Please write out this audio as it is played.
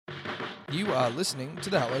You are listening to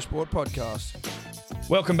the Hello Sport Podcast.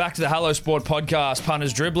 Welcome back to the Hello Sport Podcast,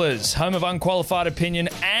 punters, dribblers, home of unqualified opinion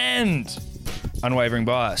and unwavering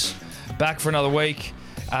bias. Back for another week.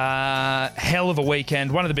 Hell of a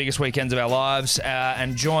weekend, one of the biggest weekends of our lives,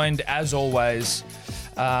 and joined, as always,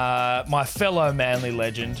 my fellow Manly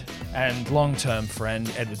legend and long-term friend,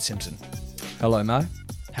 Edward Simpson. Hello, mate.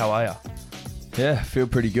 How are you? Yeah, feel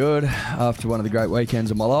pretty good after one of the great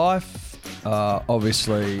weekends of my life.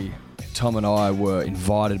 Obviously, Tom and I were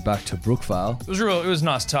invited back to Brookvale. It was a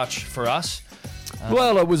nice touch for us.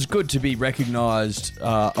 Well, it was good to be recognised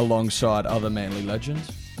alongside other Manly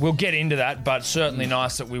legends. We'll get into that, but certainly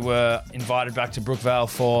nice that we were invited back to Brookvale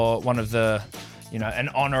for one of the, an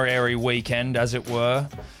honorary weekend, as it were.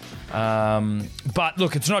 But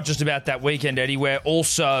look, it's not just about that weekend, Eddie. We're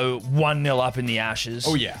also 1-0 up in the Ashes.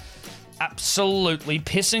 Oh, yeah. Absolutely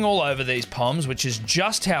pissing all over these Poms, which is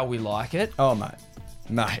just how we like it. Oh, mate.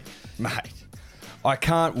 I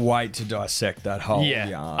can't wait to dissect that whole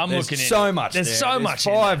yarn. There's so much. There's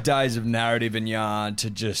 5 days of narrative and yarn to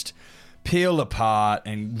just peel apart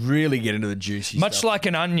and really get into the juicy stuff. Much like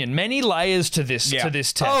an onion. Many layers to this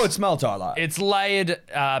test. Oh, it's multi-layered. It's layered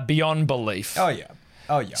beyond belief. Oh,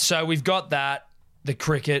 yeah. So we've got that, the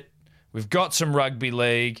cricket. We've got some rugby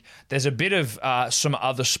league. There's a bit of some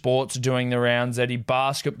other sports doing the rounds, Eddie.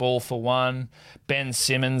 Basketball for one. Ben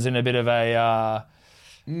Simmons in a bit of a...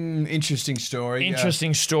 interesting story.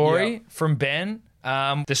 Interesting story from Ben.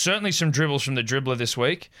 There's certainly some dribbles from the dribbler this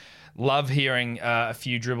week. Love hearing a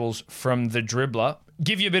few dribbles from the dribbler.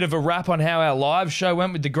 Give you a bit of a wrap on how our live show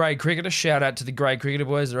went with the grade cricketer. Shout out to the grade cricketer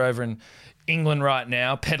boys. They're over in England right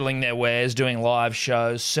now, peddling their wares, doing live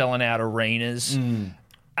shows, selling out arenas.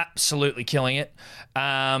 Absolutely killing it.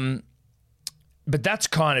 But that's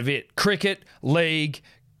kind of it. Cricket, league,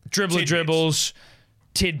 dribbles,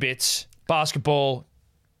 tidbits, basketball,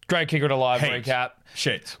 grade cricketer live recap.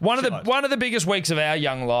 Shit. One of the biggest weeks of our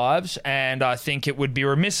young lives, and I think it would be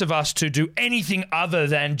remiss of us to do anything other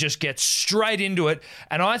than just get straight into it.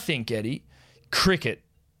 And I think, Eddie, cricket.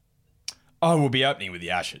 Oh, we'll be opening with the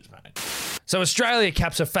Ashes, mate. So Australia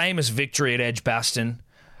caps a famous victory at Edgbaston.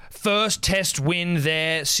 First test win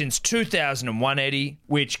there since 2001, Eddie.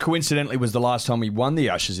 Which coincidentally was the last time we won the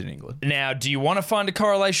Ashes in England. Now, do you want to find a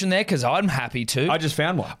correlation there? Because I'm happy to. I just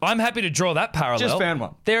found one. I'm happy to draw that parallel. Just found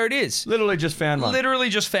one. There it is. Literally just found one. Literally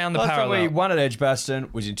just found the last parallel. time we won at Edgbaston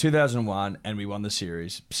was in 2001 and we won the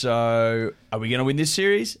series. So, are we going to win this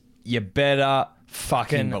series? You better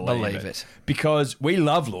fucking believe it. Because we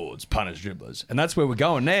love Lords, punters, dribblers. And that's where we're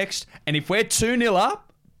going next. And if we're 2-0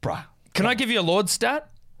 up, bruh. Can I give you a Lords stat?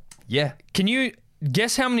 Yeah. Can you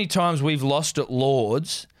guess how many times we've lost at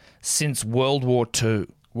Lords since World War II?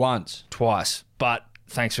 Once. Twice. But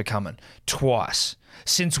thanks for coming. Twice.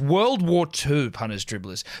 Since World War II, punters,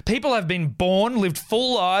 dribblers. People have been born, lived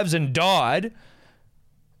full lives and died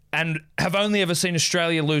and have only ever seen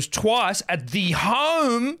Australia lose twice at the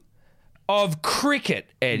home of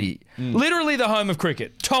cricket, Eddie. Literally the home of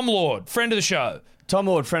cricket. Tom Lord, friend of the show. Tom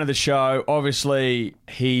Lord, friend of the show. Obviously,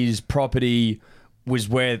 his property is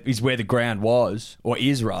where the ground was, or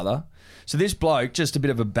is rather. So this bloke, just a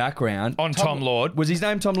bit of a background. On Tom Lord. Was his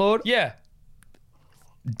name Tom Lord? Yeah.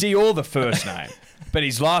 Dior the first name, but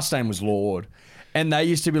his last name was Lord. And they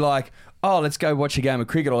used to be like, oh, let's go watch a game of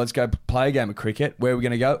cricket or let's go play a game of cricket. Where are we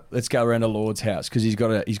going to go? Let's go around to Lord's house because he's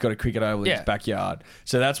got a cricket oval in his backyard.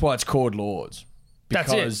 So that's why it's called Lord's.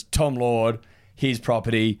 Because that's it. Tom Lord, his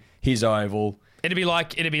property, his oval. It'd be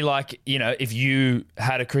like, if you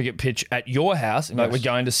had a cricket pitch at your house, like we're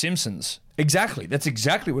going to Simpsons. Exactly. That's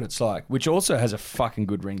exactly what it's like, which also has a fucking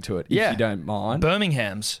good ring to it, if you don't mind.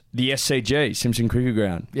 Birmingham's. The SCG, Simpson Cricket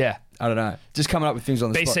Ground. Yeah. I don't know. Just coming up with things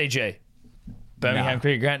on the spot. BCG. Birmingham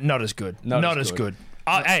Cricket Ground, not as good. Not as good.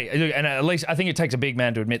 Hey, and at least I think it takes a big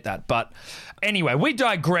man to admit that. But anyway, we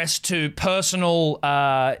digress to personal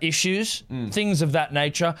issues, things of that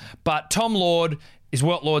nature. But Tom Lord is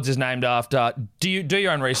what Lords is named after. Do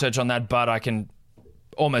your own research on that, but I can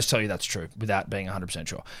almost tell you that's true without being 100%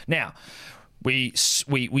 sure. Now, we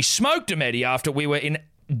smoked him, Eddie, after we were in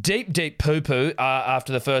deep poo-poo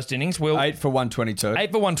after the first innings. 8 for 122.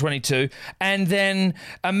 8 for 122. And then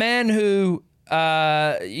a man who...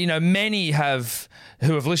 many who have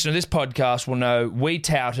listened to this podcast will know we've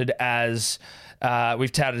touted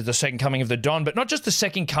the second coming of the Don, but not just the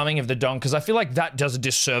second coming of the Don, because I feel like that does a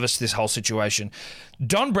disservice to this whole situation.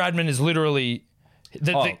 Don Bradman is literally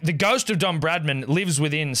the ghost of Don Bradman lives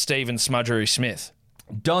within Stephen Smudgery Smith.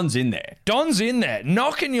 Don's in there.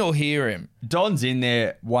 Knock and you'll hear him. Don's in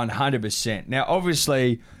there 100%. Now,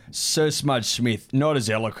 obviously, Sir Smudge Smith, not as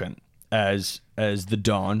eloquent as as the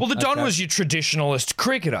Don. Well, the Don was your traditionalist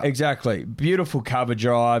cricketer. Exactly. Beautiful cover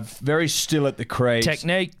drive, very still at the crease.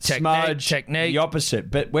 Technique. The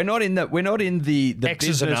opposite. But we're not in the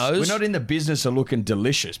X's and business. O's. We're not in the business of looking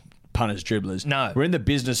delicious, punters, dribblers. No. We're in the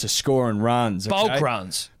business of scoring runs. Bulk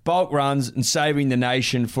runs. Bulk runs and saving the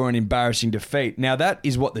nation for an embarrassing defeat. Now, that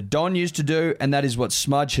is what the Don used to do, and that is what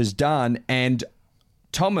Smudge has done. And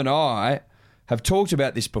Tom and I have talked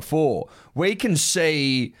about this before. We can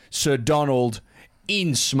see Sir Donald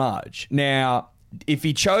in Smudge. Now, if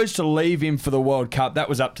he chose to leave him for the World Cup, that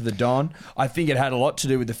was up to the Don. I think it had a lot to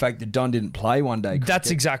do with the fact that Don didn't play one day cricket.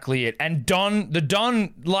 That's exactly it. And the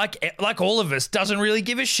Don, like all of us, doesn't really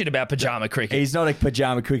give a shit about pajama cricket. He's not a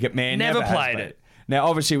pajama cricket man. Never has played been. it. Now,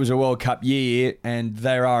 obviously, it was a World Cup year, and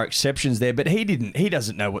there are exceptions there. But he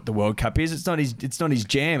doesn't know what the World Cup is. It's not his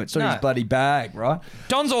jam. It's not his bloody bag, right?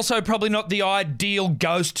 Don's also probably not the ideal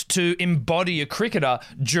ghost to embody a cricketer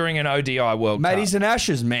during an ODI World Cup. Mate, he's an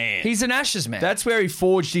Ashes man. He's an Ashes man. That's where he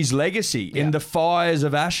forged his legacy in the fires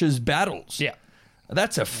of Ashes battles. Yeah.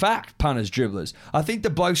 That's a fact, punters, dribblers. I think the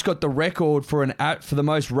bloke's got the record for the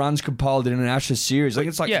most runs compiled in an Ashes series. I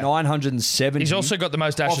think it's like 970. He's also got the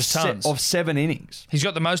most Ashes tons. Of 7 innings. He's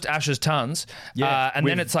got the most Ashes tons. Yeah, and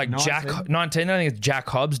then it's like 19. I think it's Jack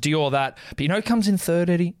Hobbs, Dior that. But you know who comes in third,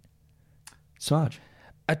 Eddie? Smudge.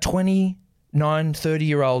 A 29,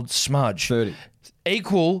 30-year-old Smudge. 30.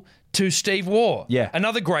 Equal to Steve Waugh. Yeah.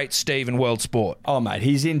 Another great Steve in world sport. Oh, mate,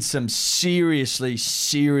 he's in some seriously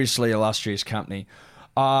illustrious company.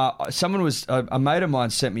 A mate of mine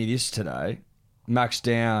sent me this today. Max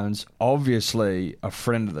Downs, obviously a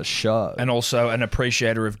friend of the show. And also an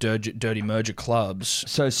appreciator of dirty merger clubs.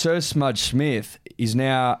 So Sir Smudge Smith is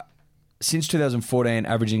now, since 2014,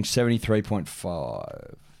 averaging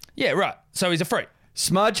 73.5. Yeah, right. So he's a freak.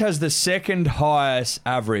 Smudge has the second highest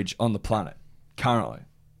average on the planet currently.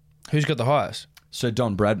 Who's got the highest? So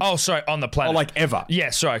Don Bradman. Oh, sorry, on the planet. Oh, like ever. Yeah,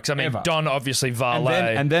 sorry, because I mean, Ever. Don obviously Varley.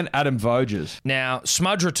 And then Adam Voges. Now,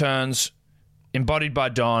 Smudge returns, embodied by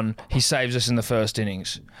Don. He saves us in the first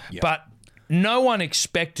innings. Yep. But no one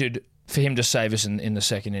expected for him to save us in the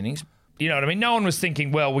second innings. You know what I mean? No one was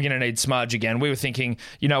thinking, well, we're going to need Smudge again. We were thinking,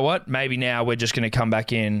 you know what? Maybe now we're just going to come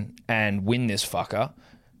back in and win this fucker.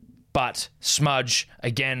 But Smudge,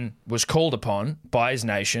 again, was called upon by his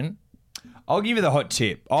nation. I'll give you the hot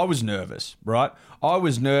tip. I was nervous, right? I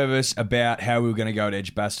was nervous about how we were going to go at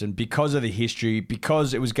Edgbaston because of the history,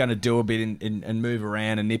 because it was going to do a bit and move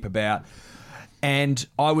around and nip about. And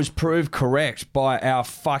I was proved correct by our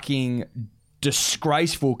fucking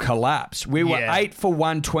disgraceful collapse. We were 8 for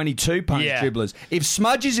 122 punch dribblers. If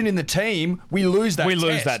Smudge isn't in the team, we lose that test. We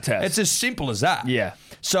lose that test. It's as simple as that. Yeah.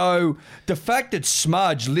 So the fact that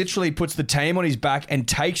Smudge literally puts the team on his back and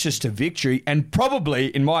takes us to victory, and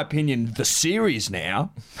probably, in my opinion, the series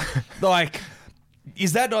now, like,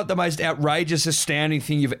 is that not the most outrageous, astounding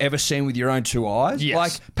thing you've ever seen with your own two eyes? Yes.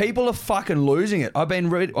 Like, people are fucking losing it. I've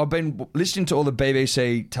been listening to all the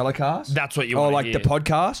BBC telecasts. That's what you or want to like hear. the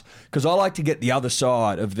podcast, because I like to get the other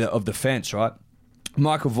side of the fence, right?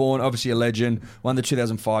 Michael Vaughan, obviously a legend, won the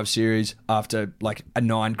 2005 series after like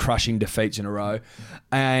 9 crushing defeats in a row.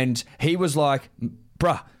 And he was like,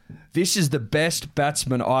 bruh, this is the best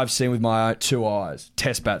batsman I've seen with my two eyes,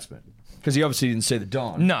 test batsman. Because he obviously didn't see the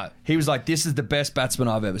Don. No. He was like, this is the best batsman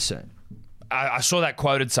I've ever seen. I saw that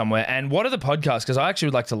quoted somewhere. And what are the podcasts? Because I actually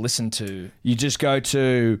would like to listen to. You just go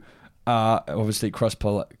to, obviously,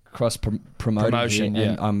 cross-promotion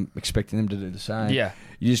here, and I'm expecting them to do the same. Yeah.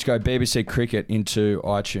 You just go BBC Cricket into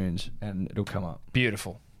iTunes and it'll come up.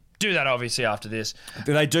 Beautiful. Do that obviously after this.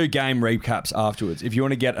 They do game recaps afterwards if you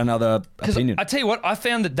want to get another opinion. I tell you what, I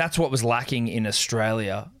found that that's what was lacking in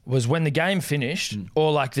Australia was when the game finished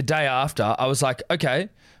or like the day after, I was like, okay,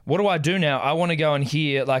 what do I do now? I want to go and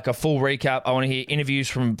hear like a full recap. I want to hear interviews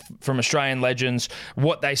from Australian legends,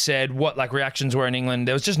 what they said, what like reactions were in England.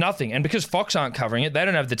 There was just nothing. And because Fox aren't covering it, they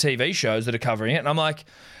don't have the TV shows that are covering it. And I'm like,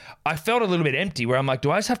 I felt a little bit empty where I'm like,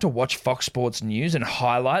 do I just have to watch Fox Sports News and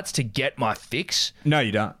highlights to get my fix? No,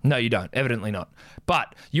 you don't. No, you don't. Evidently not.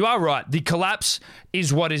 But you are right. The collapse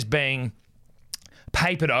is what is being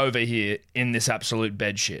papered over here in this absolute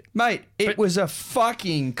bed shit. Mate, it was a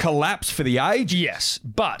fucking collapse for the age. Yes,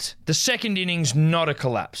 but the second innings, not a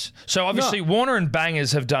collapse. So obviously Warner and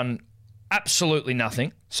Bangers have done absolutely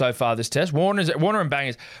nothing so far this test. Warner and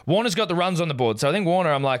Bangers. Warner's got the runs on the board. So I think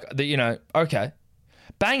Warner, I'm like, okay.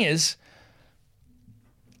 Bangers,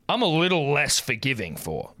 I'm a little less forgiving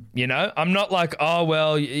for, you know? I'm not like, oh,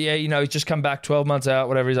 well, yeah, you know, he's just come back 12 months out,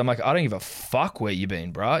 whatever it is. I'm like, I don't give a fuck where you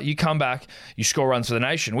been, bruh. You come back, you score runs for the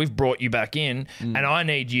nation. We've brought you back in, and I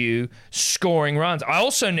need you scoring runs. I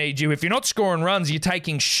also need you, if you're not scoring runs, you're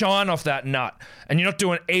taking shine off that nut, and you're not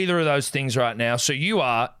doing either of those things right now. So you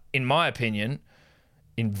are, in my opinion,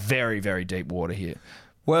 in very, very deep water here.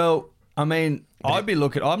 Well, I mean, I'm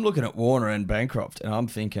looking at Warner and Bancroft, and I'm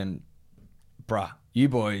thinking, bruh, you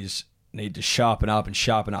boys need to sharpen up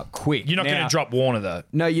quick. You're not going to drop Warner, though.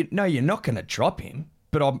 No, you're not going to drop him.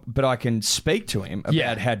 But I can speak to him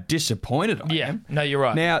about how disappointed I am. No, you're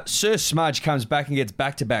right. Now, Sir Smudge comes back and gets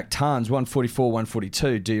back-to-back tons, 144,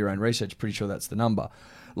 142. Do your own research. Pretty sure that's the number.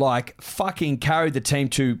 Like, fucking carried the team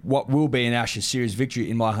to what will be an Ashes series victory,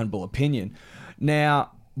 in my humble opinion.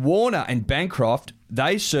 Now, Warner and Bancroft,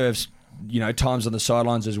 they serve, you know, times on the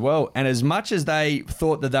sidelines as well. And as much as they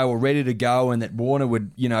thought that they were ready to go and that Warner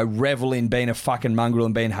would, you know, revel in being a fucking mongrel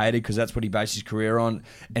and being hated because that's what he based his career on,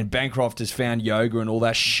 and Bancroft has found yoga and all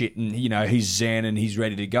that shit and, you know, he's zen and he's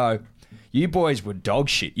ready to go. You boys were dog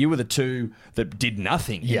shit. You were the two that did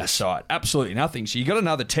nothing in the side. Absolutely nothing. So you got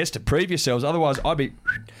another test to prove yourselves. Otherwise, I'd be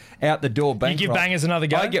out the door. Bancroft. You give Bangers another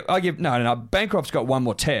go? I give no. Bancroft's got one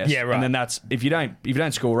more test. Yeah, right. And then that's if you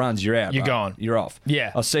don't score runs, you're out. You're right? gone. You're off.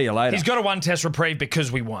 Yeah. I'll see you later. He's got a one-test reprieve because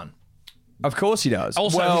we won. Of course he does.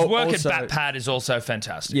 Also, his work at bat pad is also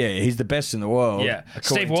fantastic. Yeah, he's the best in the world. Yeah.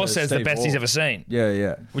 Steve Waugh says the best he's ever seen.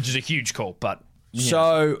 Yeah. Which is a huge call, but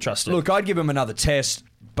trust it. Look, I'd give him another test,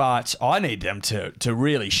 but I need them to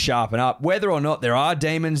really sharpen up. Whether or not there are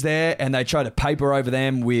demons there and they try to paper over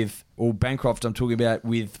them with, or Bancroft I'm talking about,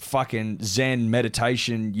 with fucking Zen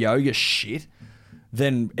meditation yoga shit,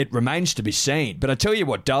 then it remains to be seen. But I tell you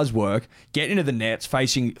what does work: get into the nets,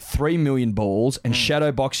 facing 3 million balls, and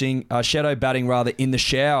shadow batting in the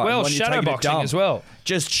shower. Well, shadow boxing as well.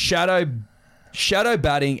 Just shadow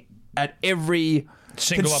batting at every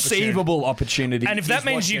single conceivable opportunity. And if that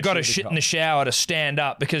means you've got to shit in the shower to stand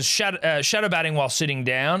up, because shadow batting while sitting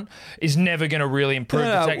down is never going to really improve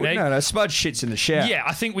the technique. No, Smudge shits in the shower. Yeah,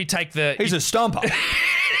 I think we take He's a stomper.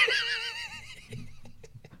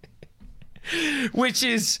 Which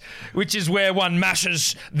is where one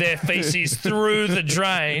mashes their feces through the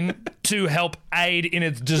drain to help aid in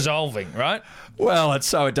its dissolving, right? Well, it's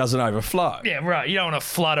so it doesn't overflow. Yeah, right. You don't want to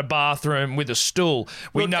flood a bathroom with a stool.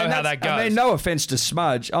 We know how that goes. I mean, no offense to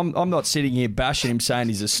Smudge. I'm not sitting here bashing him saying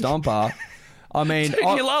he's a stomper. I mean, Dude,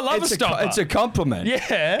 I love a stomper. It's a compliment.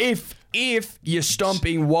 Yeah. If you're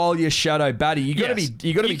stomping while you're shadow batting, you got to be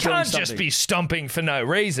doing something. You can't just be stomping for no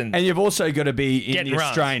reason. And you've also got to be in Getting the runs.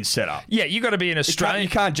 Australian setup. Yeah, you got to be in Australian. You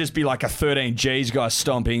can't just be like a 13 Gs guy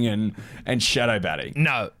stomping and shadow batting.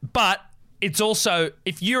 No, but it's also,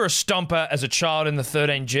 if you're a stomper as a child in the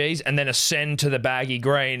 13 Gs and then ascend to the baggy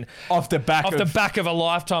green off the back of a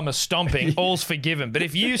lifetime of stomping, all's forgiven. But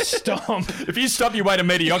if you stomp, you way to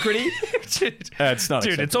mediocrity, dude, it's not.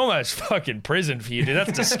 Dude, it's almost fucking prison for you, dude.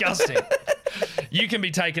 That's disgusting. You can be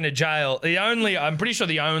taken to jail. I'm pretty sure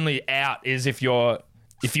the only out is if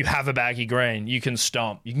you have a baggy green, you can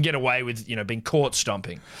stomp. You can get away with, being caught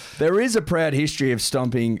stomping. There is a proud history of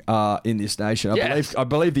stomping in this nation. I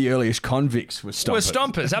believe the earliest convicts were stompers. Were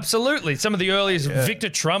stompers, absolutely. Some of the earliest, Victor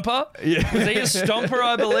Trumper, was he a stomper,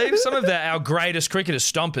 I believe? Some of our greatest cricketers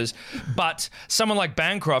stompers. But someone like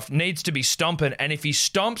Bancroft needs to be stomping, and if he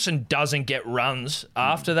stomps and doesn't get runs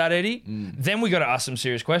after that, Eddie, then we got to ask some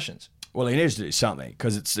serious questions. Well, he needs to do something,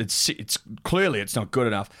 because it's clearly it's not good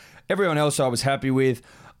enough. Everyone else I was happy with.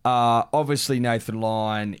 Obviously, Nathan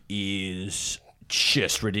Lyon is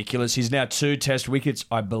just ridiculous. He's now 2 test wickets.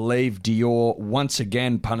 I believe Dior, once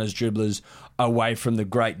again, punters, dribblers, away from the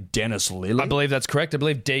great Dennis Lilly. I believe that's correct. I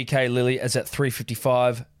believe DK Lilly is at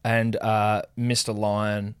 355 and Mr.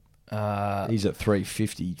 Lyon... he's at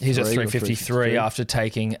 350. He's at 353 after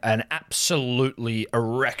taking an absolutely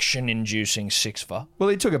erection-inducing 6-for. Well,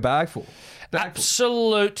 he took a bagful.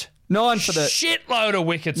 Absolute 9 for the shitload of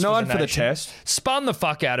wickets. 9 for the test. Spun the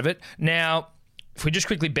fuck out of it. Now, if we just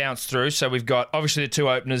quickly bounce through, so we've got obviously the 2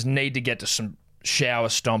 openers need to get to some shower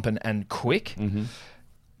stomping and quick. Mm-hmm.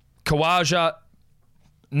 Khawaja,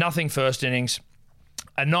 nothing first innings.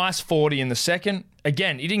 A nice 40 in the second.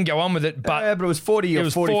 Again, he didn't go on with it, but... Yeah, but it was 40 or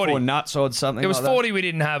 44 40. Nuts or something. It was 40 we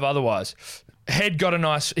didn't have otherwise. Head got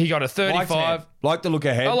he got a 35. Like the look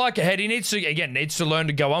ahead. I like ahead. He needs to learn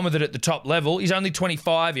to go on with it at the top level. He's only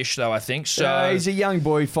 25-ish though, I think. So he's a young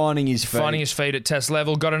boy finding his feet. At test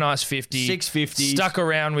level. Got a nice 50. 650. Stuck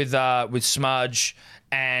around with Smudge,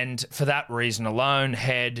 and for that reason alone,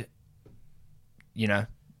 Head,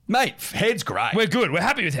 Mate, head's great. We're good. We're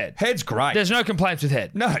happy with head. Head's great. There's no complaints with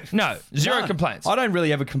head. No. Zero None. complaints. I don't really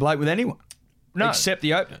have a complaint with anyone. No. Except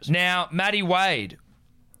the openers. Now, Matty Wade.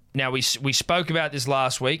 Now, we spoke about this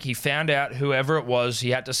last week. He found out whoever it was, he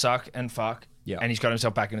had to suck and fuck. Yeah. And he's got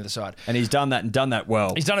himself back into the side. And he's done that and done that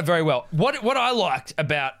well. He's done it very well. What I liked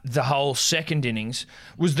about the whole second innings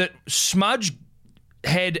was that Smudge,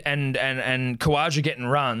 Head and Khawaja getting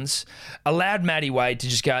runs allowed Matty Wade to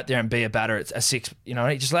just go out there and be a batter at a 6. You know,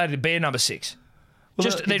 he just allowed him to be a number 6. Well,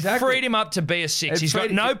 They exactly. freed him up to be a 6. It He's got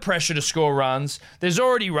freed- no pressure to score runs. There's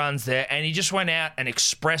already runs there, and he just went out and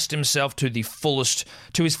expressed himself to his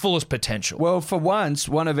fullest potential. Well, for once,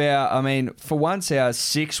 our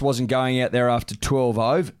 6 wasn't going out there after 12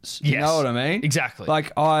 overs. You Yes. know what I mean? Exactly.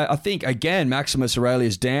 Like, I think, again, Maximus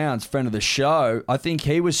Aurelius Downs, friend of the show, I think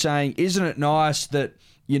he was saying, isn't it nice that,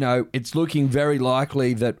 you know, it's looking very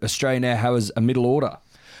likely that Australia now has a middle order?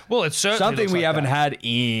 Well, it's certainly Something looks we like haven't that. had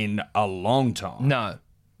in a long time. No.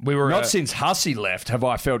 We were Not since Hussey left have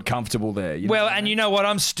I felt comfortable there. You know well, what I and mean? you know what?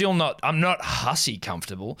 I'm not hussy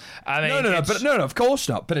comfortable. I mean, No, of course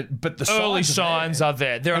not. But the early signs are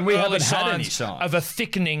there. There And are we early haven't had any signs signs. of a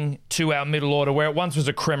thickening to our middle order, where it once was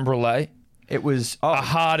a creme brulee, It was a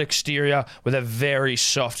hard exterior with a very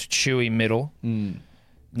soft, chewy middle.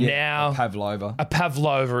 Now, Pavlova. a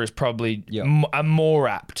pavlova is probably Yeah. a more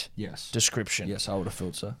apt Yes. description, Yes, I would have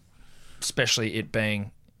thought so. especially it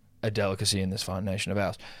being a delicacy in this fine nation of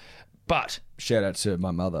ours. But Shout out to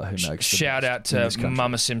my mother who makes the shout best out in to this country.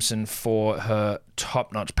 Mama Simpson for her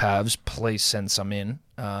top-notch pavs. Please send some in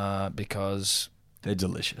because They're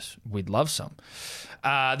delicious. we'd love some.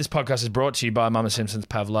 This podcast is brought to you by Mama Simpson's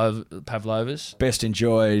Pavlovas. Best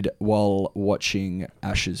enjoyed while watching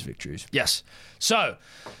Ashes victories. Yes. So,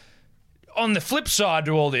 on the flip side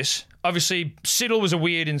to all this, obviously, Siddle was a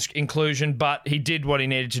weird inclusion, but he did what he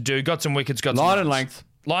needed to do. Got some wickets, got some Line and runs. length.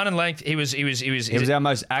 Line and length. He was It was our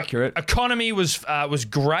most accurate. economy was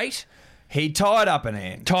great. He tied up an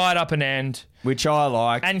end, Tied up an end. which I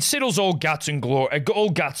like. And Siddle's all guts and glory, all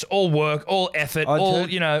guts, all work, all effort,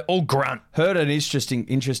 all grunt. Heard an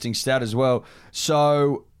interesting stat as well.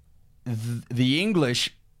 So the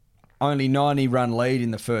English only 90-run lead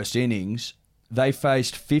in the first innings. They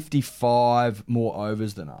faced 55 more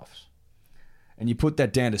overs than us. And you put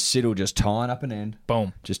that down to Siddle just tying up an end.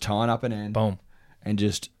 Boom. Just tying up an end. Boom. And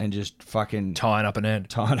just fucking Tying up an end.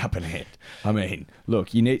 tying up an end. I mean, look,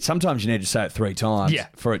 sometimes you need to say it 3 times Yeah.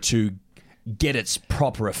 for it to get its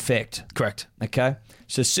proper effect. Correct. Okay?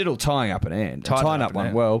 So Siddle tying up an end. And tying up an one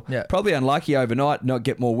end. well. Yeah. Probably unlucky overnight, not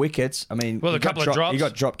get more wickets. I mean, Well, he a couple got of drops. He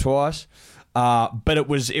got dropped twice. But it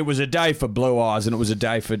was a day for Blue Eyes, and it was a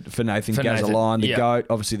day for Nathan For Nathan, Gazzaline, the yeah. GOAT,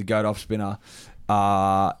 obviously the GOAT off spinner.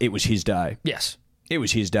 It was his day. Yes. It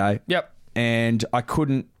was his day. Yep. And I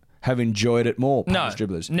couldn't have enjoyed it more, No. Punters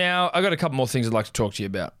Dribblers. Now, I got a couple more things I'd like to talk to you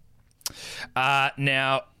about.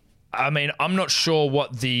 Now, I mean, I'm not sure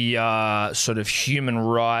what the sort of human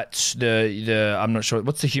rights, I'm not sure.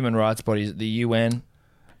 What's the human rights body? Is it the UN?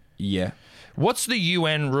 Yeah. What's the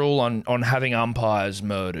UN rule on having umpires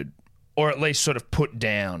murdered? Or at least sort of put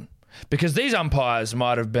down? Because these umpires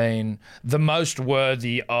might have been the most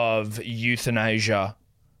worthy of euthanasia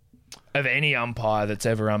of any umpire that's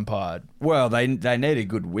ever umpired. Well, they need a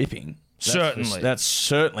good whipping. Certainly. That's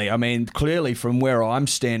certainly. I mean, clearly from where I'm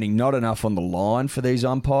standing, not enough on the line for these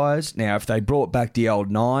umpires. Now, if they brought back the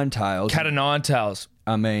old nine tails, Cat of nine tails.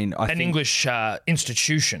 I mean, I An think, English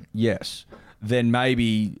institution. yes, then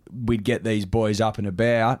maybe we'd get these boys up and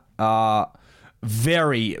about.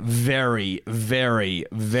 Very, very, very,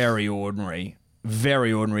 very ordinary.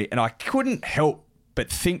 Very ordinary. And I couldn't help but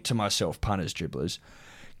think to myself, Punters Dribblers,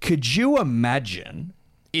 could you imagine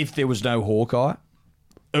if there was no Hawkeye?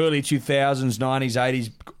 Early 2000s, 90s,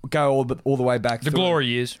 80s, go all the way back. The glory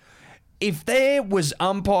years. If there was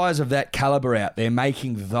umpires of that caliber out there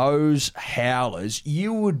making those howlers,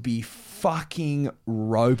 you would be fucking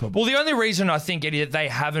ropeable. Well, the only reason I think, Eddie, that they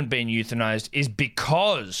haven't been euthanized is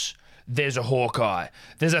because there's a Hawkeye.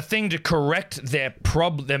 There's a thing to correct their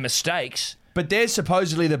mistakes. But they're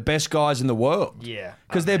supposedly the best guys in the world. Yeah.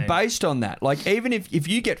 Because they're based on that. Like, even if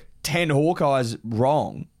you get 10 Hawkeyes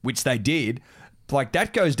wrong, which they did, like,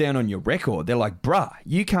 that goes down on your record. They're like, bruh,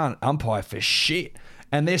 you can't umpire for shit.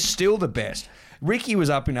 And they're still the best. Ricky was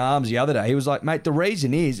up in arms the other day. He was like, mate, the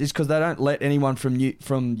reason is because they don't let anyone from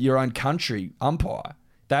your own country umpire.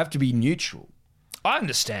 They have to be neutral. I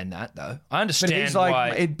understand that, though. I But understand he's like, why.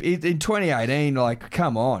 in 2018, like,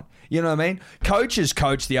 come on. You know what I mean? Coaches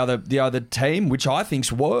coach the other team, which I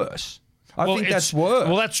think's worse. I think that's worse.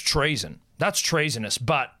 Well, that's treason. That's treasonous.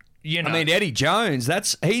 But you know. I mean, Eddie Jones,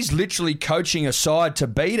 he's literally coaching a side to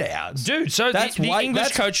beat ours. Dude, so the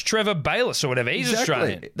English coach Trevor Bayliss or whatever, he's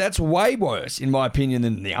Australian. That's way worse, in my opinion,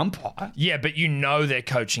 than the umpire. Yeah, but you know they're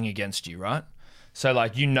coaching against you, right? So,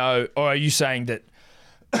 like, you know, or are you saying that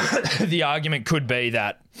the argument could be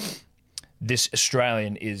that this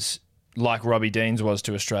Australian is like Robbie Deans was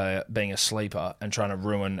to Australia, being a sleeper and trying to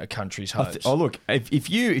ruin a country's hopes? Look, if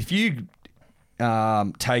you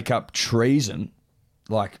take up treason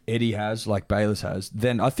like Eddie has, like Bayliss has,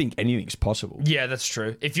 then I think anything's possible. Yeah, that's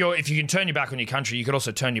true. If you can turn your back on your country, you could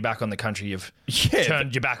also turn your back on the country you've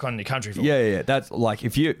turned your back on your country for. Yeah. That's like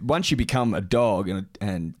once you become a dog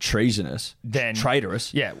and treasonous, then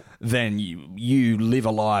traitorous, then you live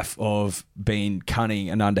a life of being cunning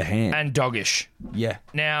and underhand and doggish. Yeah.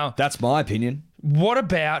 Now that's my opinion. What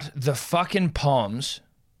about the fucking Poms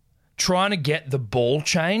trying to get the ball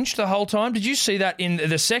changed the whole time? Did you see that in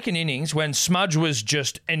the second innings when Smudge was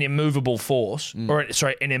just an immovable force,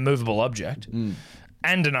 an immovable object,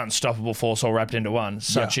 and an unstoppable force all wrapped into one,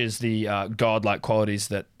 such as the godlike qualities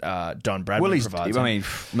that Don Bradman provides? I mean,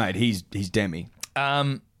 mate, he's Demi.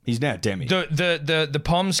 He's now Demi. The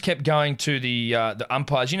Poms kept going to the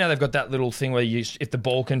umpires. You know, they've got that little thing where if the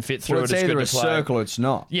ball can fit through it's either a circle or it's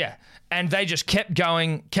not. Yeah. And they just kept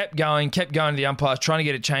going to the umpires, trying to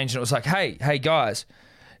get it changed. And it was like, hey, guys,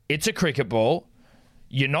 it's a cricket ball.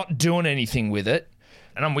 You're not doing anything with it.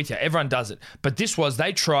 And I'm with you. Everyone does it. But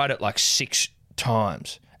they tried it like 6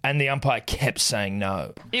 times. And the umpire kept saying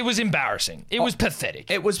no. It was embarrassing. It was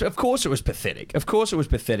pathetic. Of course it was pathetic.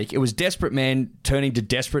 It was desperate men turning to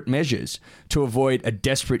desperate measures to avoid a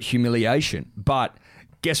desperate humiliation. But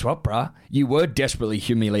guess what, bruh? You were desperately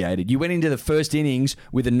humiliated. You went into the first innings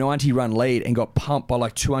with a 90-run lead and got pumped by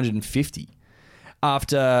like 250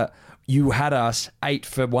 after you had us 8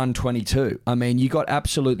 for 122. I mean, you got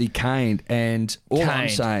absolutely caned. And all I'm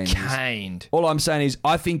saying is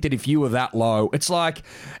I think that if you were that low, it's like,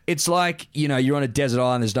 you know, you're on a desert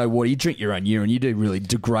island, there's no water, you drink your own urine, you do really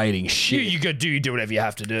degrading shit. You do whatever you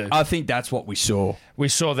have to do. I think that's what we saw. We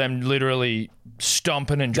saw them literally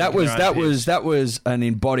stomping and drinking that was an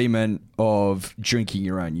embodiment of drinking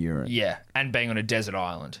your own urine. Yeah, and being on a desert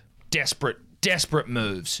island. Desperate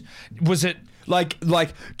moves. Was it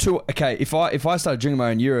if I started drinking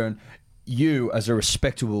my own urine, you as a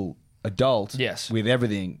respectable adult, with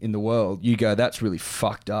everything in the world, you go, that's really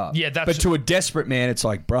fucked up. Yeah, but to a desperate man, it's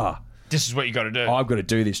like, bruh, this is what you got to do. I've got to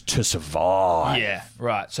do this to survive. Yeah,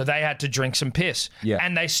 right. So they had to drink some piss. Yeah.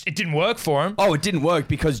 And it didn't work for them. Oh, it didn't work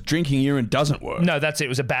because drinking urine doesn't work. No, that's it. It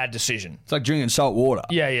was a bad decision. It's like drinking salt water.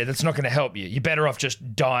 Yeah, that's not going to help you. You're better off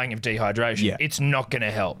just dying of dehydration. Yeah. It's not going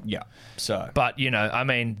to help. Yeah. But, you know, I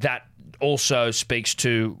mean, that also speaks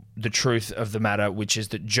to the truth of the matter, which is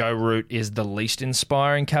that Joe Root is the least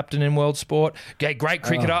inspiring captain in world sport. Okay, great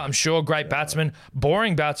cricketer, I'm sure, great batsman,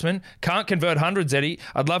 boring batsman, can't convert hundreds, Eddie.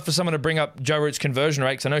 I'd love for someone to bring up Joe Root's conversion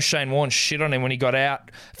rate because I know Shane Warne shit on him when he got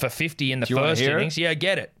out for 50 in the first innings. Yeah,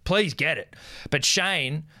 get it. Please get it. But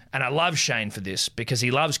Shane, and I love Shane for this because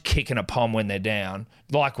he loves kicking a pom when they're down,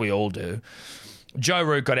 like we all do. Joe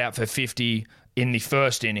Root got out for 50 in the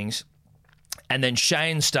first innings. And then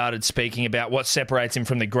Shane started speaking about what separates him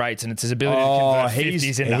from the greats, and it's his ability to convert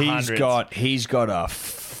 50s into 100s. He's got a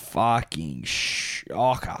fucking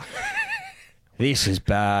shocker. This is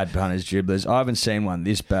bad, punters, dribblers. I haven't seen one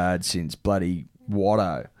this bad since bloody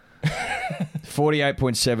Watto.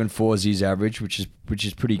 48.74 is his average, which is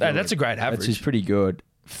pretty good. That's a great average. That's pretty good.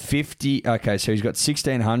 50. Okay, so he's got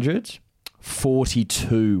 1600s,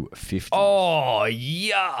 42 50s. Oh,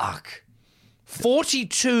 yuck.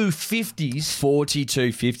 42 50s.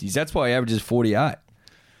 42 50s. That's why he averages 48.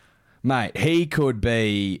 Mate, he could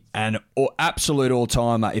be an absolute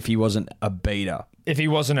all-timer if he wasn't a beater. If he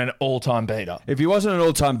wasn't an all-time beater. If he wasn't an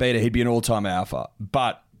all-time beater, he'd be an all-time alpha.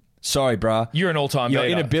 But, sorry, bruh. You're an all-time beater.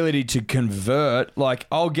 Your inability to convert, like,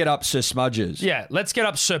 I'll get up Sir Smudges. Yeah, let's get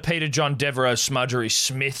up Sir Peter John Devereux Smudgery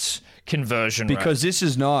Smith's conversion rate. Because this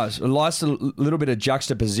is nice. A nice little bit of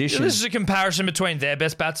juxtaposition. This is a comparison between their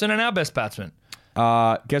best batsman and our best batsman.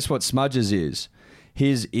 Guess what Smudges is?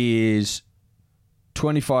 His is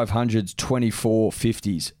 2500s,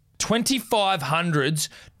 2450s. 2500s,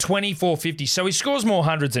 2450s. So he scores more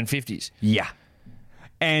hundreds than 50s. Yeah.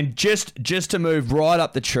 And just to move right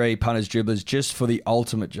up the tree, punters, dribblers, just for the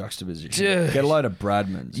ultimate juxtaposition. Dude, get a load of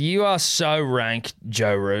Bradmans. You are so rank,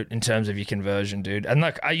 Joe Root, in terms of your conversion, dude. And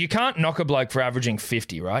look, you can't knock a bloke for averaging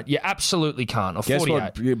 50, right? You absolutely can't. Or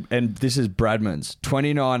 48. Guess what? And this is Bradman's.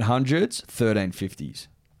 2900s, 1350s.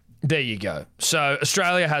 There you go. So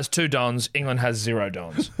Australia has 2 Dons. England has 0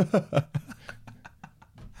 Dons.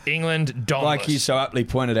 England, donless. Like you so aptly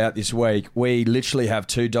pointed out this week, we literally have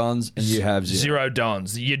 2 dons and you have 0. 0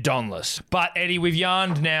 dons. You're donless. But, Eddie, we've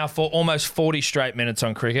yarned now for almost 40 straight minutes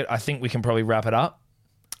on cricket. I think we can probably wrap it up.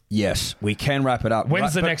 Yes, we can wrap it up.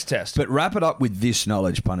 When's the next test? But wrap it up with this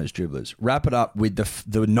knowledge, punters, dribblers. Wrap it up with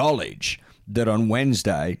the knowledge that on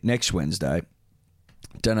Wednesday, next Wednesday,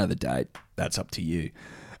 don't know the date, that's up to you,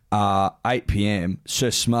 8 p.m,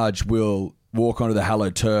 Sir Smudge will walk onto the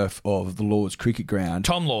hallowed turf of the Lord's cricket ground.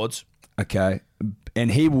 Tom Lords. Okay.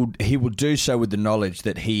 And he will do so with the knowledge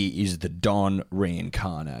that he is the Don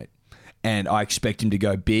reincarnate. And I expect him to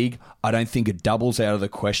go big. I don't think it doubles out of the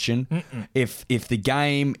question. If the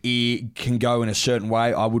game can go in a certain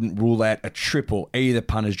way, I wouldn't rule out a triple, either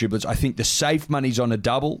punters, dribblers. I think the safe money's on a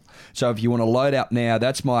double. So if you want to load up now,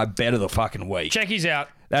 that's my bet of the fucking week. Checky's out.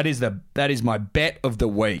 That is my bet of the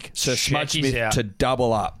week. So Smudge Smith out. to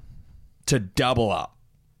double up.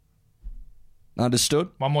 Understood?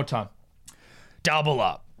 One more time. Double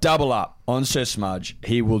up. Double up on Sir Smudge.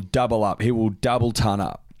 He will double up. He will double ton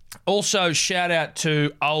up. Also, shout out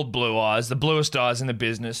to Old Blue Eyes, the bluest eyes in the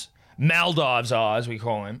business. Maldives eyes, we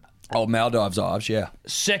call him. Oh, Maldives eyes, yeah.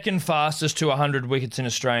 Second fastest to 100 wickets in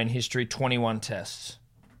Australian history, 21 tests.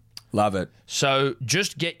 Love it. So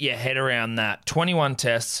just get your head around that. 21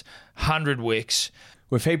 tests, 100 wicks.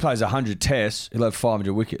 Well, if he plays 100 tests, he'll have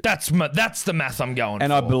 500 wickets. That's the math I'm going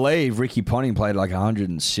and for. I believe Ricky Ponting played like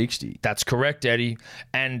 160. That's correct, Eddie.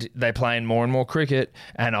 And they're playing more and more cricket.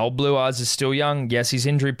 And Old Blue Eyes is still young. Yes, he's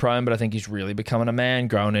injury prone, but I think he's really becoming a man,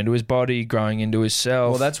 growing into his body, growing into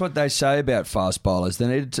himself. Well, that's what they say about fast bowlers. They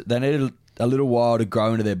need a little while to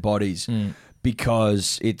grow into their bodies.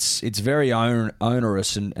 Because it's very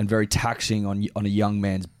onerous and very taxing on a young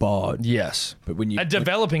man's bod. Yes. But when a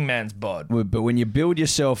developing man's bod. But when you build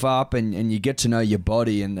yourself up and you get to know your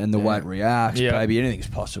body and the way it reacts, baby, anything's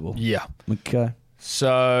possible. Yeah. Okay.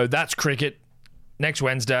 So that's cricket. Next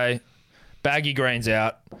Wednesday, baggy greens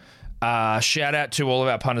out. Shout out to all of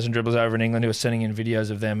our punters and dribblers over in England who are sending in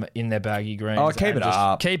videos of them in their baggy greens. Oh, keep it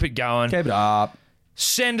up. Keep it going. Keep it up.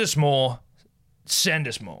 Send us more. Send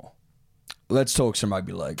us more. Let's talk some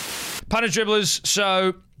rugby league. Punters, dribblers.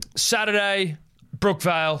 So Saturday,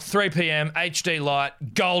 Brookvale, 3 p.m, HD light,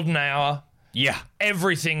 golden hour. Yeah.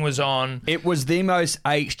 Everything was on. It was the most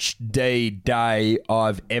HD day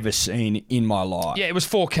I've ever seen in my life. Yeah, it was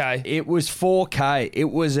 4K. It was 4K.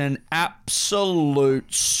 It was an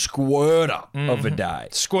absolute squirter of a day.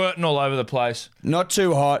 Squirting all over the place. Not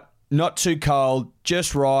too hot, not too cold,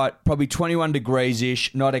 just right. Probably 21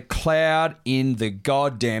 degrees-ish. Not a cloud in the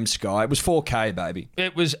goddamn sky. It was 4K, baby.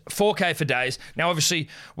 It was 4K for days. Now, obviously,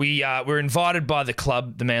 we were invited by the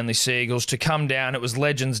club, the Manly Seagulls, to come down. It was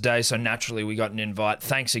Legends Day, so naturally we got an invite.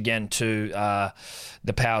 Thanks again to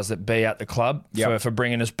the powers that be at the club for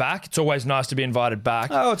bringing us back. It's always nice to be invited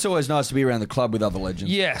back. Oh, it's always nice to be around the club with other legends.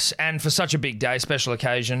 Yes, and for such a big day, special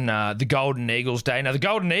occasion, the Golden Eagles Day. Now, the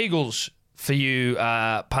Golden Eagles, for you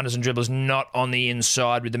punters and dribblers not on the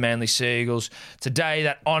inside with the Manly Seagulls, it's a day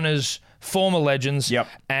that honours former legends,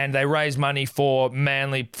 and they raise money for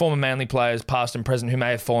former Manly players, past and present, who may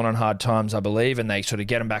have fallen on hard times, I believe, and they sort of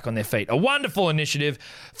get them back on their feet. A wonderful initiative,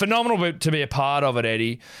 phenomenal to be a part of it,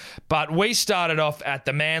 Eddie. But we started off at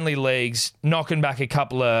the Manly Leagues, knocking back a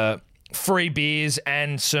couple of free beers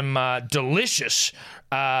and some delicious,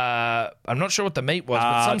 I'm not sure what the meat was,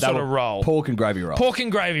 but some sort of roll. Pork and gravy rolls. Pork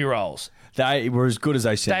and gravy rolls. They were as good as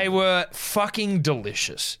they said. They were fucking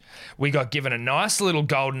delicious. We got given a nice little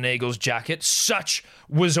Golden Eagles jacket. Such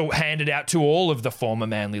was handed out to all of the former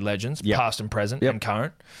Manly legends, past and present and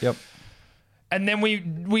current. Yep. And then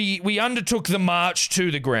we undertook the march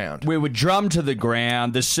to the ground. We were drummed to the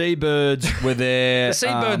ground. The Seabirds were there. The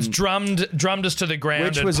Seabirds drummed us to the ground,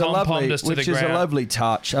 which and was a lovely, us to the which is ground. a lovely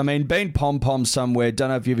touch. I mean, being pom-pom somewhere, don't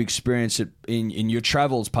know if you've experienced it in your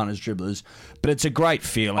travels, punters, dribblers, but it's a great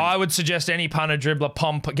feeling. I would suggest any punter,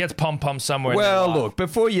 dribbler gets pom-pom somewhere. Well, in their look,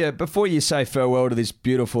 before you say farewell to this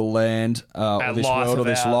beautiful land, or this world, or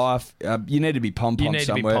this life, you need to be pom-pom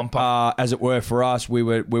somewhere. As it were, for us, we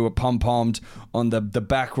were pom-pommed on the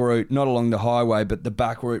back route, not along the highway, but the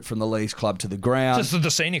back route from the Leagues Club to the ground. Just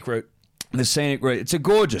the scenic route. The scenic route. It's a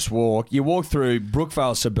gorgeous walk. You walk through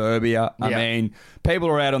Brookvale suburbia. I mean, people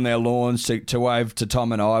are out on their lawns to wave to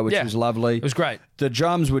Tom and I, which was lovely. It was great. The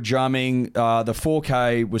drums were drumming. The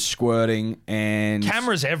 4K was squirting. And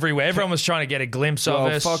cameras everywhere. Everyone was trying to get a glimpse of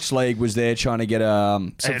us. Fox League was there trying to get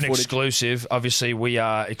some footage. Exclusive. Obviously, we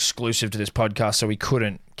are exclusive to this podcast, so we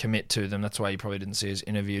couldn't commit to them. That's why you probably didn't see us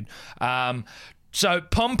interviewed. So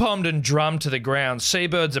pom-pommed and drummed to the ground,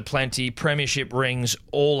 seabirds aplenty, premiership rings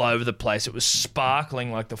all over the place. It was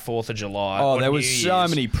sparkling like the 4th of July. Oh, or there New was so Year's.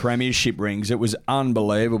 many premiership rings. It was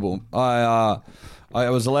unbelievable. I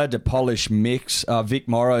was allowed to polish Vic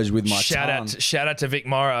Morrow's with my tongue. Shout out to Vic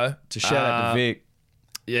Morrow. Shout out to Vic.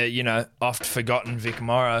 Yeah, you know, oft forgotten Vic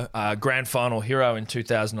Morrow, grand final hero in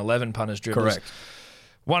 2011, punters dribblers. Correct.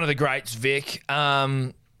 One of the greats, Vic.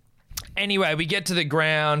 Anyway, we get to the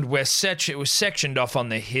ground. It was sectioned off on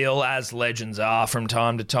the hill, as legends are from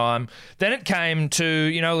time to time. Then it came to,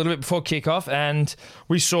 a little bit before kickoff, and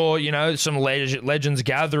we saw, some legends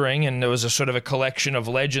gathering, and there was a sort of a collection of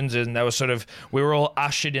legends, and we were all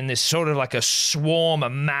ushered in this sort of like a swarm, a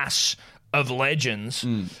mass of legends,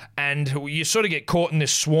 and you sort of get caught in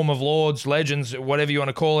this swarm of lords, legends, whatever you want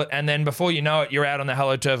to call it, and then before you know it, you're out on the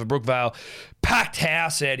Hello Turf of Brookvale. Packed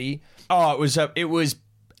house, Eddie. Oh, it was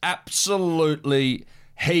absolutely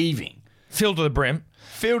heaving. Filled to the brim.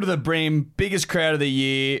 Filled to the brim, biggest crowd of the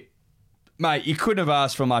year. Mate, you couldn't have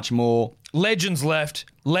asked for much more. Legends left,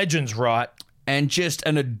 legends right. And just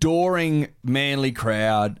an adoring Manly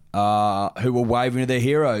crowd who were waving to their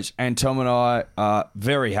heroes. And Tom and I are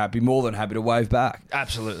very happy, more than happy to wave back.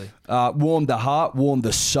 Absolutely. Warmed the heart, warmed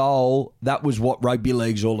the soul. That was what rugby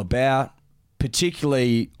league's all about,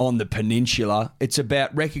 particularly on the peninsula. It's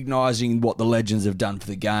about recognising what the legends have done for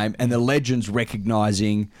the game, and the legends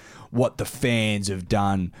recognising what the fans have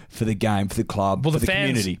done for the game, for the club, for the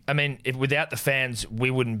community. I mean, without the fans, we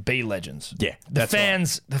wouldn't be legends. Yeah, the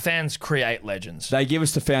fans create legends. They give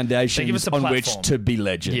us the foundations on platform. which to be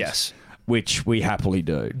legends. Yes. Which we happily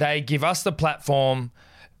do. They give us the platform,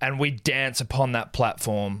 and we dance upon that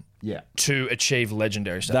platform to achieve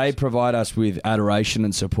legendary status. They provide us with adoration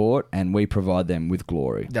and support, and we provide them with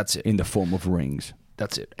glory. That's it. In the form of rings.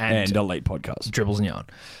 That's it. And Elite Podcast. Dribbles and yarn.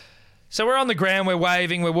 So we're on the ground, we're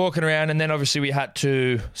waving, we're walking around, and then obviously we had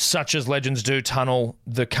to, such as legends do, tunnel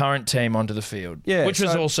the current team onto the field. Yeah, which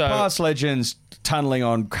was also past legends tunneling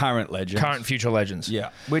on current legends. Current future legends. Yeah.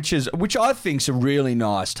 Which I think's a really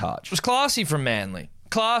nice touch. It was classy from Manly.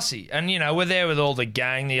 Classy. And, we're there with all the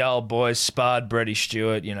gang, the old boys, Spud, Brady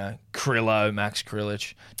Stewart, Krillo, Max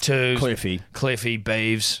Krillich, Twos, Cliffy,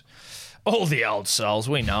 Beeves, all the old souls.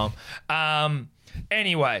 We know them.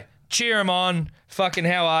 Anyway, cheer them on. Fucking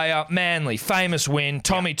how are ya? Manly, famous win.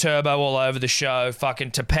 Tommy Turbo all over the show.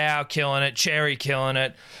 Fucking Tapau killing it. Cherry killing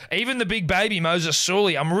it. Even the big baby, Moses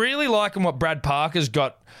Sully. I'm really liking what Brad Parker's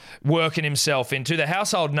got working himself into. The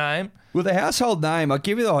household name. Well, the household name, I'll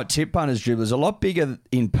give you the hot tip, punters dribblers, a lot bigger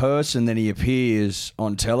in person than he appears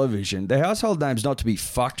on television. The household name's not to be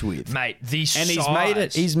fucked with. Mate, the size. And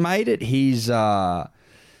he's made it his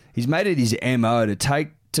MO to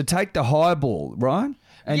take the high ball, right?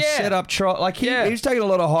 And set up he's taking a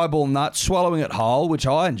lot of high ball nuts, swallowing it whole, which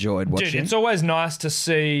I enjoyed watching. Dude, it's always nice to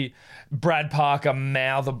see Brad Parker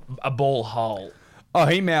mouth a ball whole. Oh,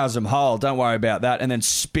 he mouths them whole. Don't worry about that. And then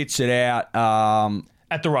spits it out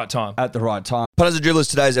at the right time. Punters and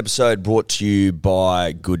Dribblers, today's episode brought to you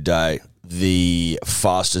by Good Day, the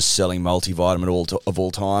fastest selling multivitamin of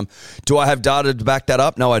all time. Do I have data to back that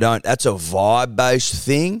up? No, I don't. That's a vibe-based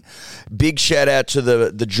thing. Big shout out to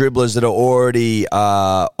the dribblers that are already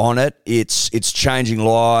on it. It's changing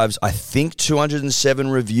lives. I think 207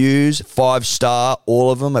 reviews, 5-star,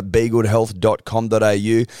 all of them at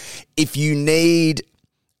begoodhealth.com.au. If you need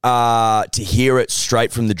to hear it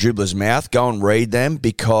straight from the dribbler's mouth, go and read them,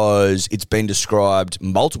 because it's been described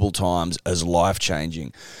multiple times as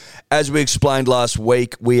life-changing. As we explained last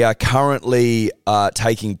week, we are currently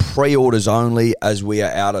taking pre-orders only, as we are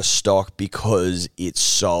out of stock, because it's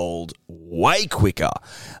sold way quicker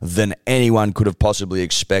than anyone could have possibly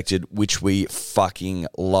expected, which we fucking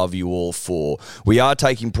love you all for. We are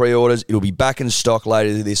taking pre-orders. It'll be back in stock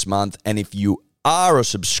later this month, and if you are a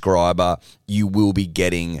subscriber, you will be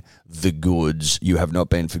getting the goods. You have not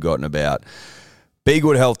been forgotten about.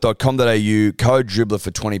 BeGoodHealth.com.au, code dribbler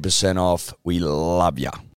for 20% off. We love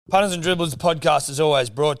ya. Punters and Dribblers, the podcast is always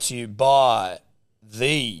brought to you by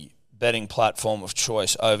the betting platform of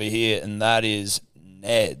choice over here, and that is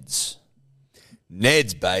Neds.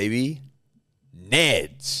 Neds, baby.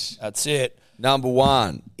 Neds. That's it. Number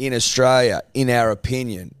one in Australia, in our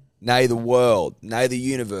opinion. Nay the world, nay the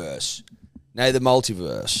universe, nay the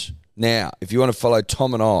multiverse. Now, if you want to follow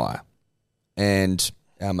Tom and I and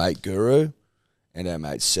our mate Guru and our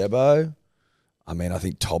mate Sebo, I mean, I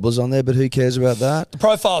think Tobler's on there, but who cares about that? The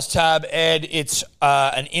Profiles tab, Ed, it's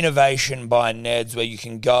an innovation by Neds where you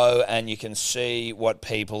can go and you can see what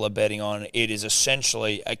people are betting on. It is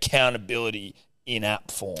essentially accountability in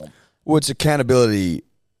app form. Well, it's accountability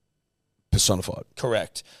personified.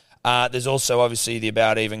 Correct. There's also obviously the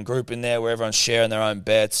About Even group in there where everyone's sharing their own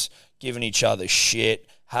bets, giving each other shit,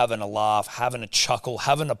 having a laugh, having a chuckle,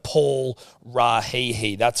 having a Paul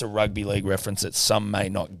Rahihi. That's a rugby league reference that some may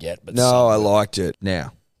not get. But No, I liked it.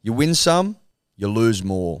 Now, you win some, you lose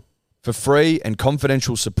more. For free and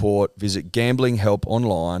confidential support, visit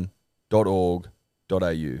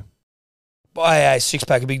gamblinghelponline.org.au. Buy a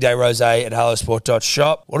six-pack of Big Day Rosé at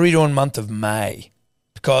hellosport.shop. What are we doing month of May?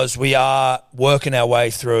 Because we are working our way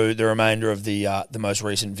through the remainder of the most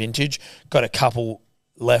recent vintage. Got a couple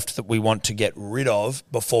left that we want to get rid of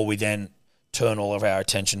before we then turn all of our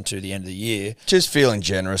attention to the end of the year. Just feeling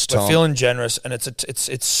generous, Tom. We're feeling generous, and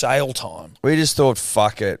it's sale time. We just thought,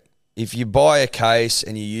 fuck it. If you buy a case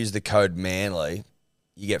and you use the code MANLY,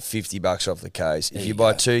 you get $50 off the case. If you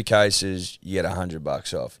buy 2 cases, you get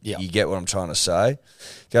 $100 off. Yep. You get what I'm trying to say?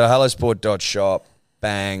 Go to hellosport.shop,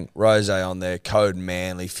 bang, rosé on there, code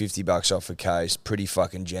MANLY, $50 off a case. Pretty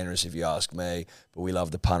fucking generous if you ask me. But we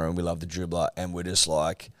love the punter and we love the dribbler, and we're just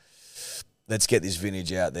like, let's get this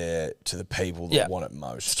vintage out there to the people that want it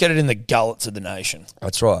most. Let's get it in the gullets of the nation.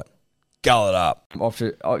 That's right. Gull it up.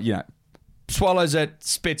 Swallows it,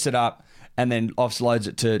 spits it up, and then offloads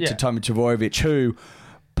it to Tommy Tavorovich, who,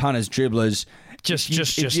 punters, dribblers,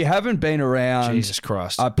 if you haven't been around Jesus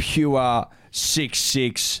Christ, a pure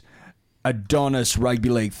 6'6", Adonis rugby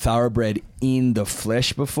league thoroughbred in the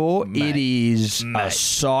flesh before, it is a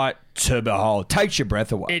sight to behold. Takes your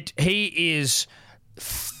breath away. He is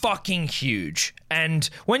fucking huge, and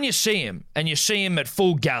when you see him at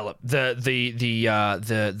full gallop, the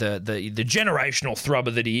generational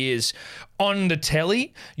throbber that he is on the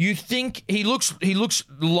telly, you think he looks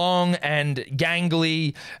long and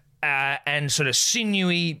gangly and sort of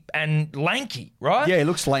sinewy and lanky, right? Yeah, he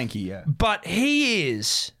looks lanky, yeah. But he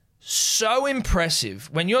is so impressive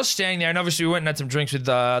when you're standing there, and obviously we went and had some drinks with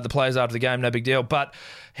the players after the game, no big deal, but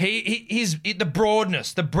he's the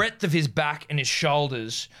broadness, the breadth of his back and his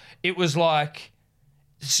shoulders, it was like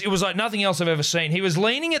nothing else I've ever seen. He was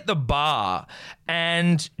leaning at the bar,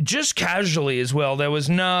 and just casually as well, there was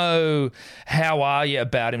no how are you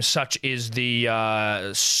about him, such is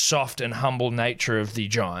the soft and humble nature of the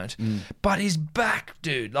giant. But his back,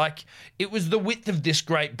 dude, like it was the width of this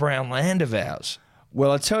great brown land of ours.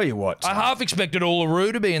 Well, I tell you what, I half expected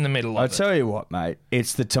Uluru to be in the middle of it. I tell you what, mate,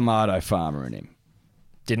 it's the tomato farmer in him.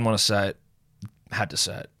 Didn't want to say it. Had to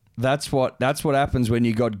say it. That's what happens when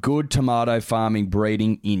you got good tomato farming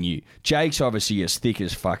breeding in you. Jake's obviously as thick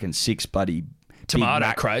as fucking 6 bloody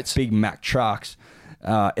tomato crates. Big Mac trucks.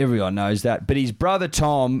 Everyone knows that. But his brother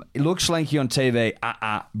Tom, he looks lanky on TV.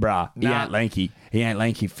 Bruh. He ain't lanky. He ain't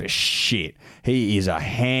lanky for shit. He is a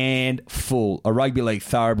handful. A rugby league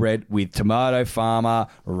thoroughbred with tomato farmer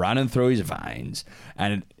running through his veins.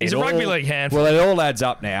 And he's a rugby league handful. Well, it all adds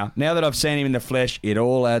up now. Now that I've seen him in the flesh, it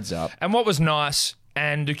all adds up. And what was nice,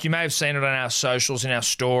 and you may have seen it on our socials, in our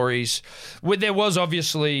stories, where there was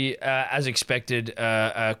obviously, as expected,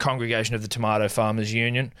 a congregation of the Tomato Farmers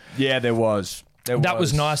Union. Yeah, there was. That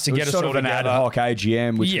was nice to get us all together. Sort of an ad hoc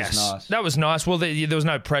AGM, which was nice. That was nice. Well, there was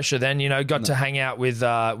no pressure then. Got to hang out with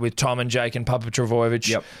Tom and Jake and Papa Travojevic.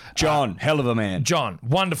 Yep. John, hell of a man. John,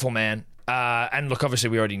 wonderful man. And look, obviously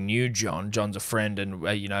we already knew John. John's a friend, and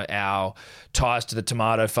our ties to the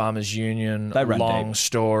Tomato Farmers Union, they run long deep.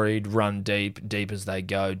 Storied, run deep as they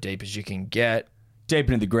go, deep as you can get. Deep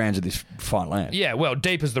into the grounds of this fine land. Yeah, well,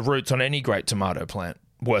 deep as the roots on any great tomato plant.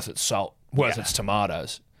 Worth its salt, worth its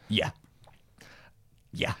tomatoes. Yeah.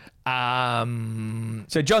 Yeah.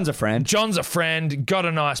 So John's a friend. Got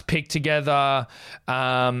a nice pick together,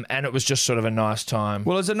 and it was just sort of a nice time.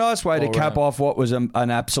 Well, it's a nice way to cap off what was an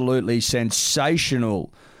absolutely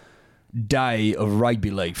sensational day of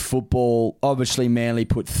rugby league football. Obviously, Manly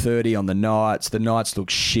put 30 on the Knights. The Knights look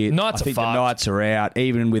shit. I think the Knights are out,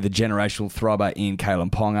 even with a generational throbber in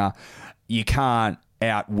Kalen Ponga. You can't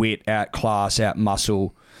outwit, outclass,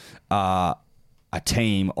 outmuscle a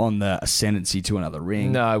team on the ascendancy to another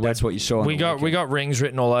ring. No, that's what you saw. We got rings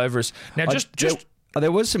written all over us. Now,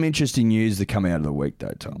 there was some interesting news that come out of the week,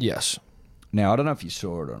 though, Tom. Yes. Now, I don't know if you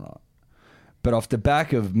saw it or not, but off the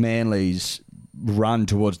back of Manly's run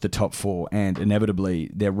towards the top 4 and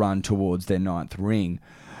inevitably their run towards their 9th ring,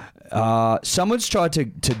 someone's tried to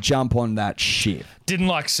jump on that ship. Didn't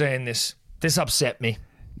like seeing this. This upset me.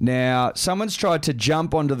 Now, someone's tried to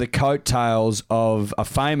jump onto the coattails of a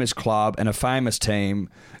famous club and a famous team.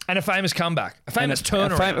 And a famous comeback. A famous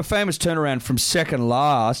turnaround. A famous turnaround from second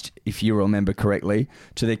last, if you remember correctly,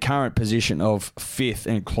 to their current position of 5th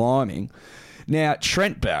and climbing. Now,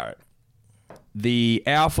 Trent Barrett, the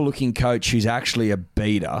alpha-looking coach who's actually a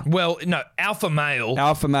beta. Well, no, alpha male.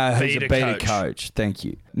 Alpha male who's a beta coach. coach. Thank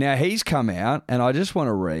you. Now, he's come out, and I just want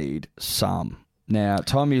to read some. Now,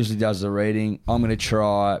 Tom usually does the reading. I'm going to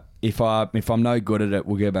try. If I'm no good at it,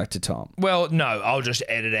 we'll go back to Tom. Well, no, I'll just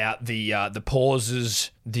edit out the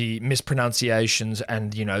pauses, the mispronunciations,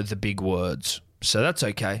 and, the big words. So that's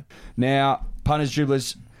okay. Now, punters,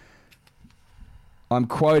 dribblers, I'm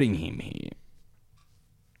quoting him here.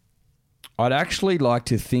 I'd actually like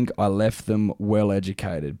to think I left them well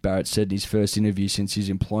educated. Barrett said in his first interview since his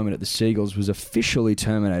employment at the Seagulls was officially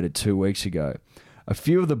terminated 2 weeks ago. A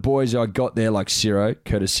few of the boys I got there, like Ciro,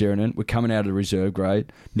 Curtis Sirinen, were coming out of the reserve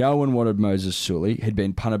grade. No one wanted Moses Sully, who'd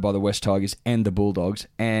been punted by the West Tigers and the Bulldogs,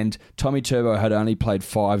 and Tommy Turbo had only played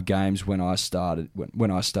 5 games when I started.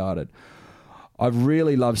 I've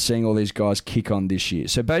really loved seeing all these guys kick on this year.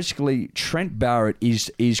 So basically, Trent Barrett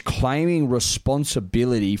is claiming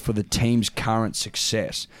responsibility for the team's current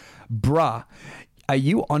success. Bruh, are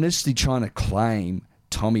you honestly trying to claim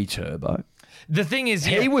Tommy Turbo? The thing is,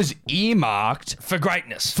 he was earmarked for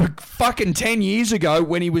greatness. For fucking 10 years ago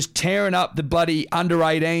when he was tearing up the bloody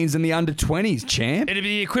under-18s and the under-20s, champ. It'd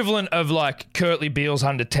be the equivalent of like Curtly Beale's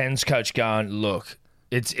under-10s coach going, look,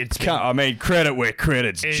 it's I mean, credit where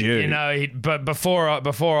credit's due. But before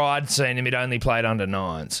I'd seen him, he'd only played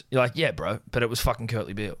under-9s. You're like, yeah, bro, but it was fucking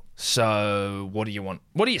Curtly Beale. So what do you want?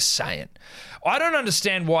 What are you saying? I don't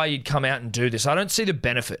understand why you'd come out and do this. I don't see the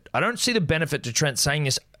benefit. I don't see the benefit to Trent saying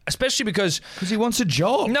this. Especially because he wants a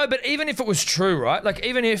job. No, but even if it was true, right? Like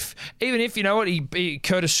even if you know what,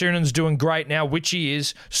 Curtis Sirenen's doing great now, which he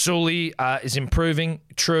is. Sully is improving.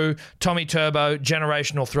 True. Tommy Turbo,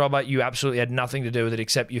 generational throbber. You absolutely had nothing to do with it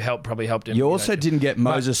except you probably helped him. You also didn't get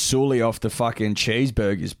Moses Sully off the fucking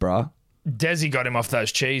cheeseburgers, bruh. Desi got him off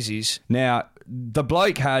those cheesies. Now, the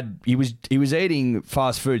bloke he was eating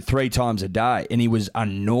fast food 3 times a day and he was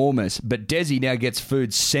enormous. But Desi now gets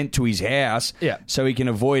food sent to his house so he can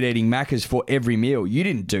avoid eating Maccas for every meal. You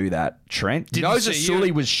didn't do that, Trent. Moses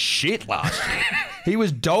Sully was shit last year. He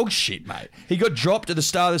was dog shit, mate. He got dropped at the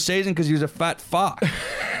start of the season because he was a fat fuck.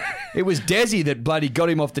 It was Desi that bloody got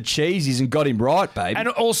him off the cheesies and got him right, babe. And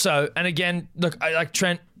also, and again, look, like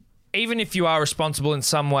Trent, even if you are responsible in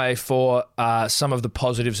some way for some of the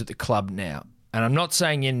positives at the club now, and I'm not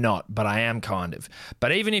saying you're not, but I am kind of.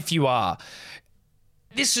 But even if you are,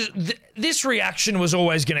 this reaction was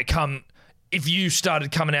always going to come if you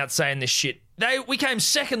started coming out saying this shit. We came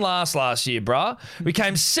second last year, bruh. We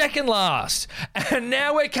came second last, and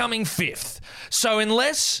now we're coming 5th. So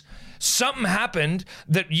unless something happened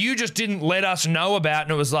that you just didn't let us know about,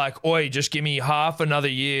 and it was like, oi, just give me half another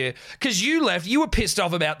year. Because you left, you were pissed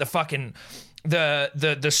off about the fucking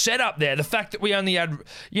the setup there, the fact that we only had,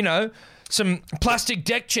 some plastic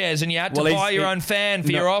deck chairs and you had to buy your own fan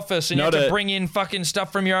for your office and you had to bring in fucking stuff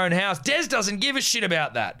from your own house. Des doesn't give a shit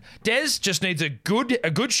about that. Des just needs a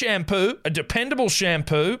good shampoo, a dependable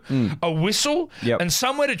shampoo, a whistle, and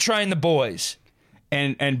somewhere to train the boys.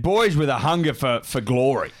 And boys with a hunger for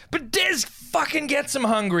glory. But Des fucking gets them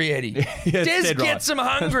hungry, Eddie. Des gets them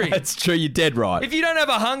hungry. That's true, you're dead right. If you don't have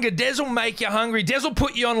a hunger, Des will make you hungry. Des will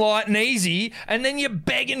put you on light and easy, and then you're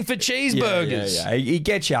begging for cheeseburgers. Yeah. He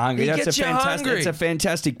gets you hungry. That's a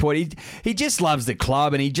fantastic point. He just loves the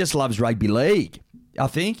club and he just loves rugby league. I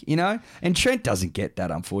think, and Trent doesn't get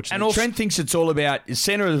that, unfortunately. And also, Trent thinks it's all about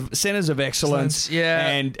centres of excellence,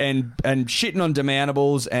 and shitting on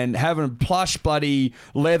demandables and having plush bloody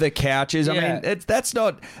leather couches. I mean, that's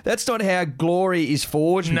not how glory is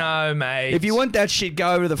forged. No, mate. If you want that shit,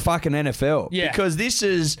 go over to the fucking NFL. Yeah. Because this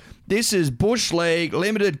is Bush League,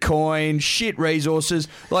 limited coin, shit resources.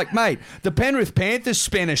 Like, mate, the Penrith Panthers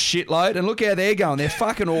spent a shitload, and look how they're going. They're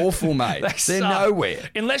fucking awful, mate. They're nowhere.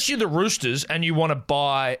 Unless you're the Roosters and you want to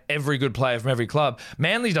buy every good player from every club.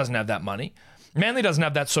 Manly doesn't have that money. Manly doesn't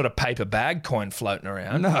have that sort of paper bag coin floating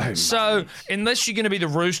around. No. So unless you're going to be the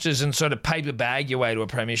Roosters and sort of paper bag your way to a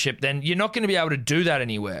premiership, then you're not going to be able to do that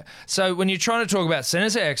anywhere. So when you're trying to talk about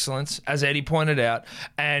centres of excellence, as Eddie pointed out,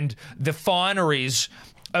 and the fineries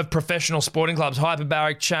of professional sporting clubs,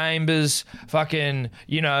 hyperbaric chambers, fucking,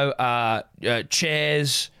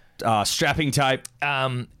 chairs, strapping tape,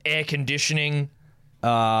 air conditioning,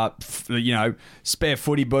 spare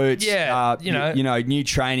footy boots, new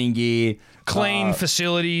training gear, clean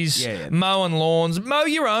facilities, mowing lawns, mow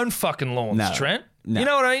your own fucking lawns, Trent. No. You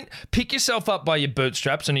know what I mean? Pick yourself up by your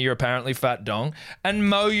bootstraps and your apparently fat dong and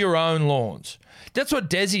mow your own lawns. That's what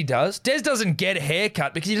Desi does. Des doesn't get a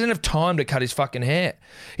haircut because he doesn't have time to cut his fucking hair.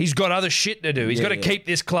 He's got other shit to do. He's got to keep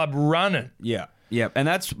this club running. Yeah. And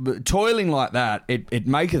that's toiling like that. It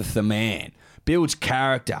maketh the man, builds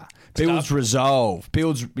character, builds stuff. resolve,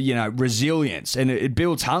 builds resilience, and it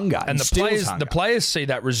builds hunger. And the players see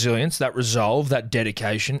that resilience, that resolve, that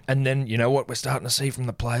dedication, and then you know what we're starting to see from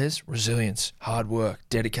the players? Resilience, hard work,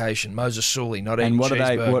 dedication. Moses Sully not eating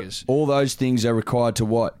cheeseburgers. All those things are required to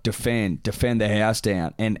what? Defend the house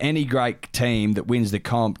down. And any great team that wins the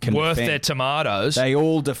comp can worth defend. their tomatoes. They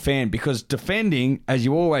all defend because defending, as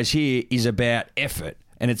you always hear, is about effort.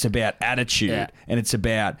 And it's about attitude, and it's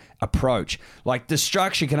about approach. Like, the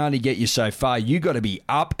structure can only get you so far. You got to be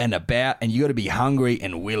up and about, and you got to be hungry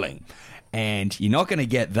and willing. And you're not going to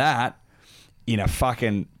get that in a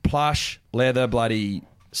fucking plush leather bloody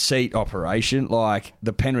seat operation like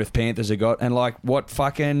the Penrith Panthers have got, and like what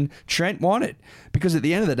fucking Trent wanted. Because at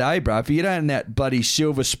the end of the day, bro, if you don't have that bloody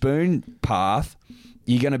silver spoon path,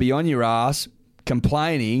 you're going to be on your ass,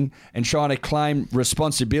 complaining and trying to claim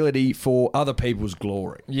responsibility for other people's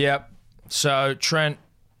glory. Yep. So, Trent,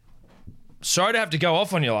 sorry to have to go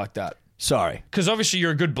off on you like that. Sorry. Because obviously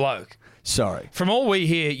you're a good bloke. Sorry. From all we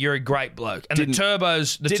hear, you're a great bloke. And the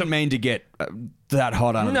turbos... Didn't mean to get that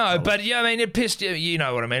hot under the collar. But yeah, I mean, it pissed you. You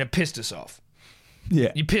know what I mean? It pissed us off.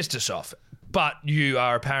 Yeah. You pissed us off. But you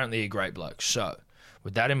are apparently a great bloke. So,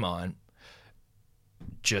 with that in mind,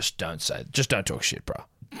 just don't talk shit, bro.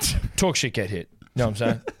 Talk shit, get hit. You know what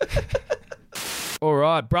I'm saying? All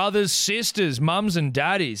right, brothers, sisters, mums and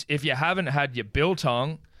daddies, if you haven't had your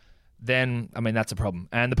biltong, then, I mean, that's a problem.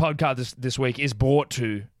 And the podcast this week is brought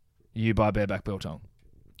to you by Bareback Biltong.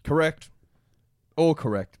 Correct. All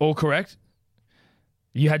correct. All correct?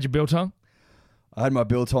 You had your biltong? I had my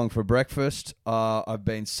biltong for breakfast. I've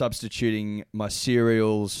been substituting my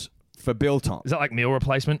cereals for biltong. Is that like meal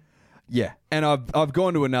replacement? Yeah. And I've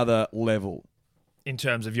gone to another level. In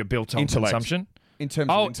terms of your biltong consumption? In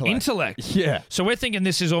terms of intellect. Yeah. So we're thinking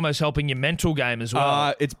this is almost helping your mental game as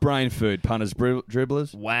well. It's brain food, punters,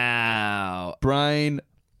 dribblers. Wow. Brain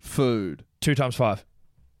food. 2 times 5.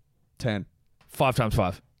 10. 5 times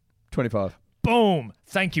 5. 25. Boom.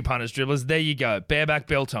 Thank you, punters, dribblers. There you go. Bareback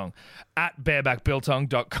Biltong at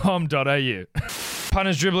barebackbiltong.com.au.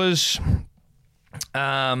 Punters, dribblers,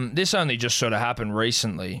 this only just sort of happened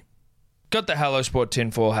recently. Got the Hello Sport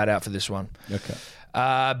tinfoil hat out for this one. Okay.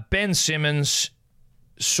 Ben Simmons,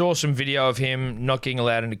 saw some video of him not getting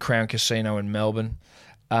allowed into Crown Casino in Melbourne.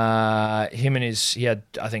 He had,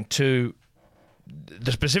 I think, 2...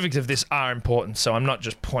 The specifics of this are important, so I'm not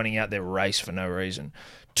just pointing out their race for no reason.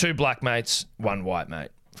 2 black mates, 1 white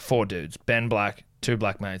mate. 4 dudes. Ben black, 2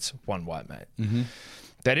 black mates, 1 white mate. Mm-hmm.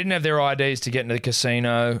 They didn't have their IDs to get into the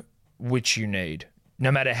casino, which you need,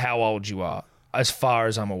 no matter how old you are, as far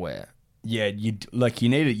as I'm aware. Yeah, you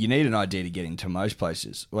need an ID to get into most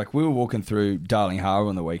places. Like, we were walking through Darling Harbour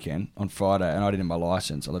on the weekend, on Friday, and I didn't have my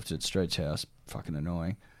licence. I left it at Street's house. Fucking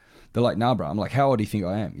annoying. They're like, nah, bro. I'm like, how old do you think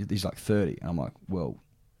I am? He's like 30. And I'm like, well,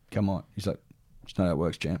 come on. He's like, it's not how it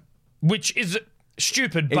works, champ. Which is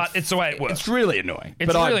stupid, but it's the way it works. It's really annoying.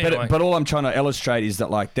 Annoying. But all I'm trying to illustrate is that,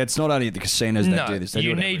 like, that's not only at the casinos that do this. They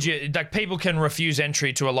you do need like, people can refuse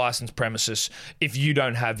entry to a licensed premises if you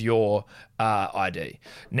don't have your ID.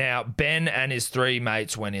 Now, Ben and his 3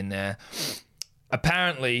 mates went in there.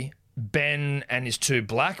 Apparently, Ben and his 2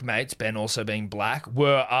 black mates, Ben also being black,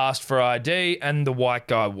 were asked for ID and the white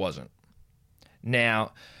guy wasn't.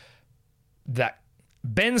 Now, that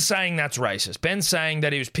Ben's saying that's racist. Ben's saying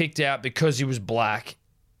that he was picked out because he was black.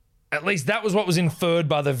 At least that was what was inferred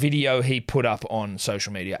by the video he put up on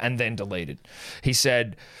social media and then deleted. He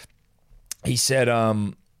said, he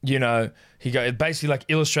basically like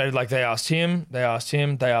illustrated like they asked him, they asked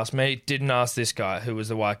me, didn't ask this guy who was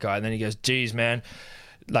the white guy. And then he goes, geez, man,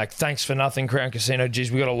 like, thanks for nothing, Crown Casino.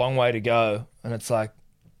 Geez, we got a long way to go. And it's like,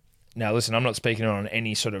 now listen, I'm not speaking on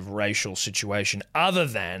any sort of racial situation other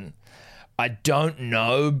than I don't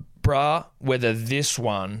know, bruh, whether this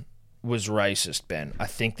one was racist, Ben. I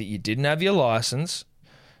think that you didn't have your license.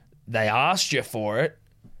 They asked you for it.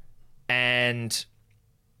 And,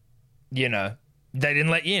 they didn't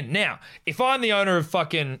let you in. Now, if I'm the owner of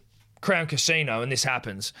fucking Crown Casino and this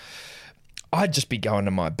happens, I'd just be going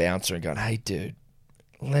to my bouncer and going, hey, dude,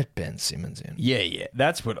 let Ben Simmons in. Yeah.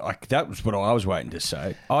 That was what I was waiting to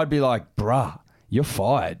say. I'd be like, bruh, you're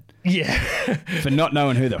fired. Yeah. For not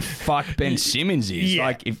knowing who the fuck Ben Simmons is. Yeah.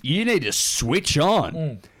 Like, if you need to switch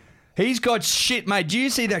on. He's got shit, mate. Do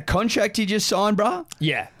you see that contract he just signed, bruh?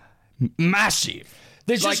 Yeah. Massive.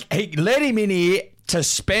 There's he let him in here to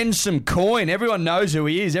spend some coin. Everyone knows who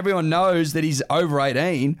he is. Everyone knows that he's over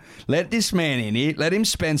 18. Let this man in here. Let him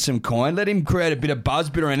spend some coin. Let him create a bit of buzz,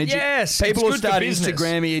 bit of energy. Yes, people will it's good start for business.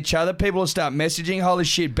 Instagramming each other. People will start messaging. Holy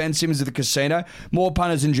shit, Ben Simmons at the casino. More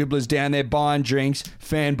punters and dribblers down there buying drinks,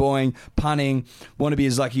 fanboying, punting, want to be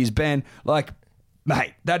as lucky as Ben. Like,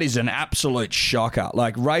 Mate, that is an absolute shocker.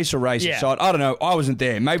 Like, race or race Yeah. aside, I don't know. I wasn't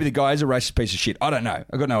there. Maybe the guy is a racist piece of shit. I don't know.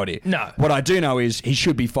 I got no idea. No. What I do know is he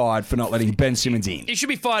should be fired for not letting Ben Simmons in. He should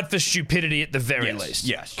be fired for stupidity at the very least.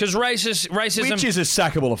 Yes. Because racism... Which is a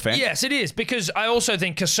sackable offence. Yes, it is. Because I also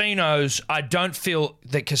think casinos... I don't feel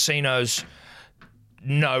that casinos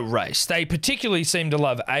know race. They particularly seem to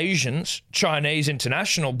love Asians, Chinese,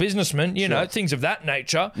 international businessmen, you know, things of that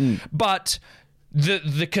nature. But...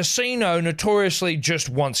 The casino notoriously just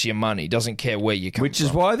wants your money, doesn't care where you come from. Which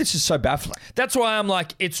is why this is so baffling. That's why I'm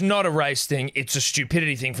like, it's not a race thing, it's a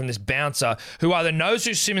stupidity thing from this bouncer who either knows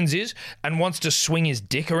who Simmons is and wants to swing his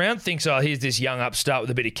dick around, thinks, oh, here's this young upstart with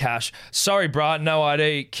a bit of cash. Sorry, bruh, no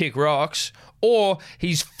ID, kick rocks. Or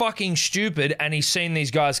he's fucking stupid and he's seen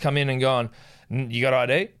these guys come in and gone, you got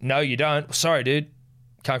ID? No, you don't. Sorry, dude,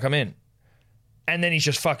 can't come in. And then he's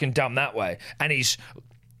just fucking dumb that way. And he's...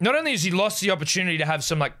 Not only has he lost the opportunity to have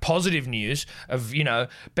some like positive news of, you know,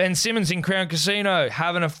 Ben Simmons in Crown Casino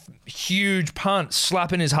having a huge punt,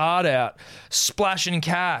 slapping his heart out, splashing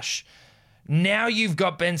cash. Now you've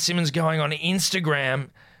got Ben Simmons going on Instagram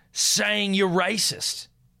saying you're racist.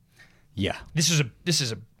 Yeah. This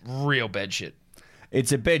is a real bed shit.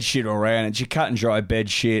 It's a bed shit all around. It's your cut and dry bed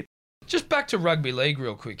shit. Just back to rugby league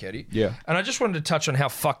real quick, Eddie. Yeah. And I just wanted to touch on how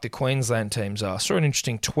fucked the Queensland teams are. I saw an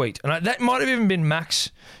interesting tweet. And that might have even been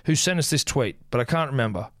Max who sent us this tweet, but I can't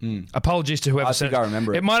remember. Apologies to whoever sent it. I think I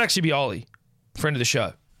remember it. It might actually be Ollie, friend of the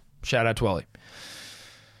show. Shout out to Ollie.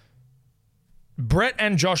 Brett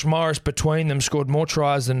and Josh Morris between them scored more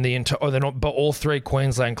tries than all three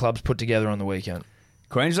Queensland clubs put together on the weekend.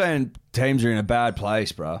 Queensland teams are in a bad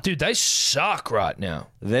place, bro. Dude, they suck right now.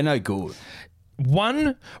 They're no good.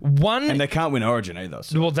 One, and they can't win Origin either.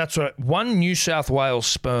 So. Well, that's right. One New South Wales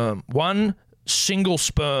sperm, one single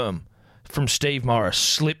sperm from Steve Morris,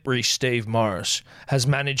 slippery Steve Morris, has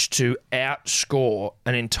managed to outscore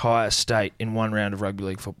an entire state in one round of rugby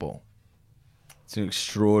league football. It's an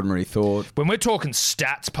extraordinary thought. When we're talking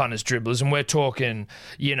stats, punters, dribblers, and we're talking,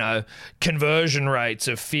 you know, conversion rates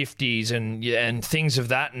of 50s and things of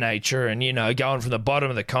that nature, and, you know, going from the bottom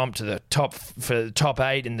of the comp to the top for the top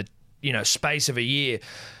 8 in the, you know, space of a year.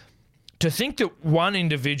 To think that one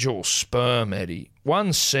individual sperm, Eddie,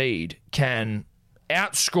 one seed can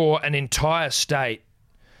outscore an entire state,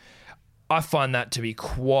 I find that to be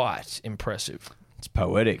quite impressive. It's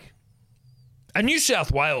poetic. A New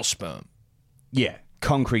South Wales sperm. Yeah,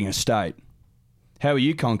 conquering a state. How are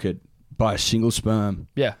you conquered? By a single sperm.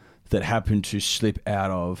 Yeah. That happened to slip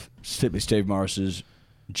with Steve Morris's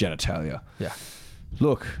genitalia. Yeah.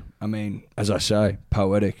 Look, I mean, as I say,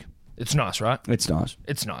 poetic. It's nice, right? It's nice.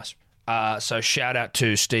 It's nice. So shout out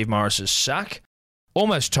to Steve Morris's sack.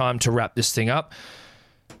 Almost time to wrap this thing up.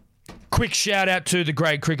 Quick shout out to the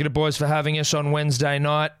Grade Cricketer boys for having us on Wednesday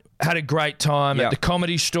night. Had a great time at the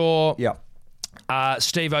Comedy Store. Yeah.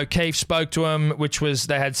 Steve O'Keefe spoke to him,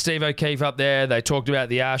 they had Steve O'Keefe up there. They talked about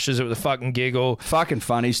the Ashes. It was a fucking giggle. Fucking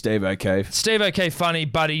funny, Steve O'Keefe. Steve O'Keefe funny,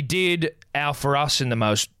 but he did alpha us in the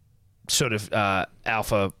most sort of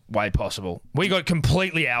alpha way possible. We got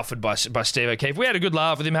completely alphaed by Steve O'Keefe. We had a good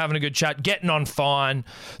laugh with him, having a good chat, getting on fine.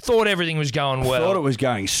 Thought everything was going well. Thought it was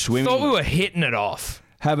going swimming. Thought we were hitting it off.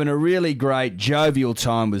 Having a really great, jovial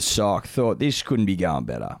time with Sock. Thought this couldn't be going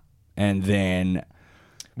better. And then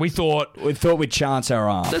we thought we'd chance our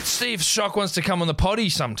arm. Let's see if Sock wants to come on the potty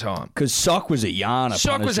sometime. Because Sock was a yarner.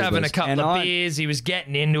 Sock was having a couple of beers. He was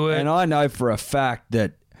getting into it. And I know for a fact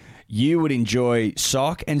that you would enjoy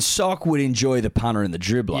Sock, and Sock would enjoy the punter and the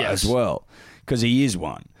dribbler as well, because he is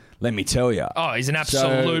one. Let me tell you. Oh, he's an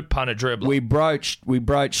absolute punter dribbler. We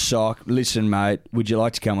broached Sock. Listen, mate, would you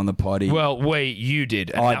like to come on the potty? Well, you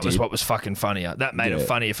did, and that was what was fucking funnier. That made it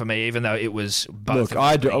funnier for me, even though it was both. Look,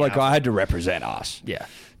 I had to represent us. Yeah.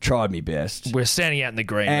 Tried me best. We're standing out in the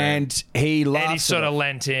green room. And he laughs. And he sort of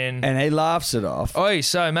leant in. And he laughs it off. Oi,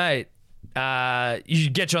 so, mate, you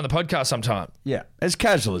should get you on the podcast sometime. Yeah, as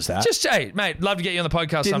casual as that. Just, hey, mate, love to get you on the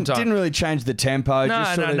podcast sometime. Didn't really change the tempo.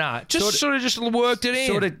 No. Just sort of worked it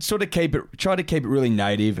in. Sort of try to keep it really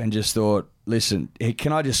native, and just thought, listen,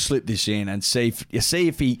 can I just slip this in and see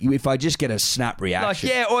if I just get a snap reaction?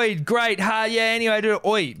 Like, yeah, oi, great, anyway, do it.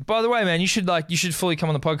 Oi, by the way, man, you should fully come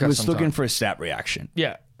on the podcast. I was sometime. looking for a snap reaction.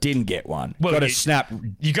 Yeah. Didn't get one. Well, got a snap.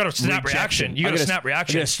 You got a snap reaction. You got a snap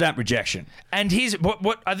reaction. I got a snap rejection. And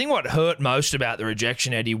what I think what hurt most about the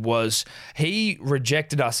rejection, Eddie, was he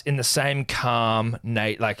rejected us in the same calm,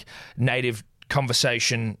 native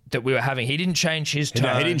conversation that we were having. He didn't change his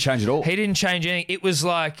tone. No, he didn't change at all. He didn't change anything. It was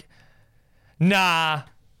like, nah.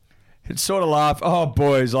 It's sort of laugh. Oh,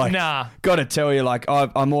 boys, like, Nah. got to tell you, like,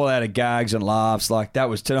 I'm all out of gags and laughs. Like,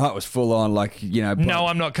 tonight was full on, like, you know. No,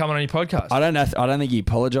 I'm not coming on your podcast. I don't think he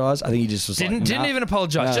apologised. I think he just was Didn't even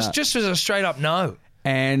apologise. Nah. Just as a straight up no.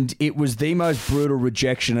 And it was the most brutal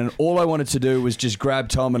rejection. And all I wanted to do was just grab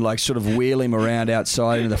Tom and, like, sort of wheel him around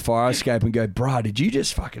outside into the fire escape and go, bruh, did you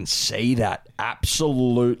just fucking see that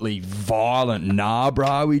absolutely violent nah,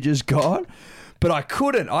 bruh, we just got? But I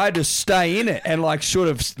couldn't. I had to stay in it and, like, sort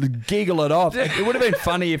of giggle it off. It would have been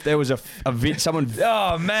funny if there was someone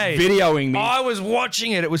Oh, mate. videoing me. I was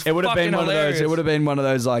watching it. It was It would have fucking been one hilarious. of those. It would have been one of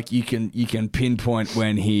those, like, you can pinpoint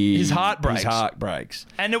when His heart breaks. His heart breaks.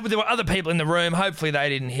 And there were other people in the room. Hopefully they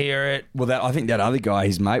didn't hear it. Well, I think that other guy,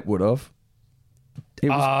 his mate, would have.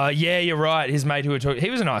 Yeah, you're right. His mate who were talking, he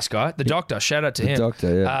was a nice guy. The doctor, shout out to him.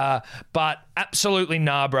 doctor, yeah. But absolutely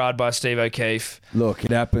nah-brad by Steve O'Keefe. Look, it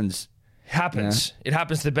happens. Happens. Yeah. It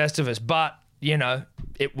happens to the best of us. But, you know,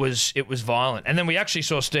 it was violent. And then we actually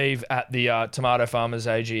saw Steve at the Tomato Farmers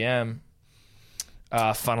AGM,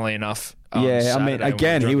 funnily enough. on Yeah, I Saturday mean, when we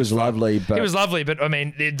again, he drove was the farm. lovely, but He was lovely, but I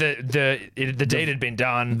mean, the deed had been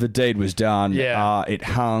done. the deed was done. Yeah. It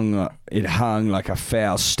hung like a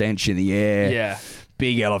foul stench in the air. Yeah.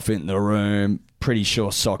 Big elephant in the room. Pretty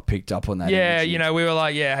sure Sock picked up on that. Yeah, energy. you know, we were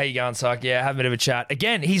like, yeah, how you going, Sock? Yeah, have a bit of a chat.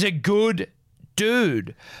 Again, he's a good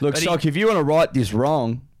dude. Look, but Sock, if you want to right this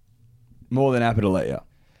wrong, more than happy to let you.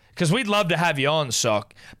 because we'd love to have you on,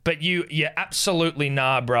 Sock, but you're absolutely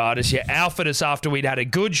nah-brad as you alphaed us after we'd had a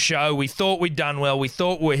good show. We thought we'd done well. We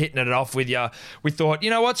thought we were hitting it off with you. We thought,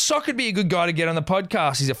 you know what, Sock would be a good guy to get on the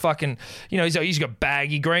podcast. He's a fucking, you know, he's got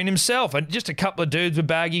baggy green himself, and just a couple of dudes with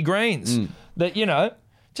baggy greens. That, you know,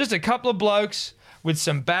 just a couple of blokes with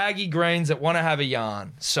some baggy greens that want to have a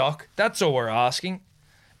yarn. Sock, that's all we're asking.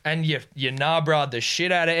 And you nah-brad the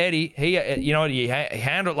shit out of Eddie. He, you know what, he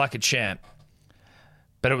handled it like a champ.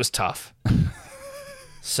 But it was tough.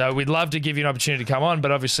 So we'd love to give you an opportunity to come on,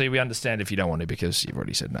 but obviously we understand if you don't want to because you've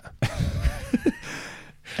already said no.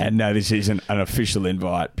 And no, this isn't an official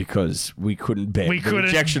invite because we couldn't bear the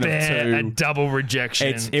rejection bear of two. a double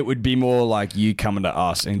rejection. It would be more like you coming to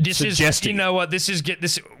us and This suggesting. is, you know what,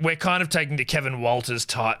 we're kind of taking the Kevin Walters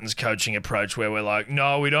Titans coaching approach where we're like,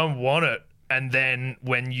 no, we don't want it. And then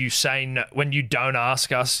when you say no, when you don't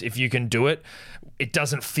ask us if you can do it, it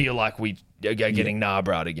doesn't feel like we are getting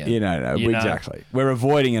nah-brad again. No, You know? exactly. We're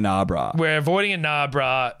avoiding a nah-bra. We're avoiding a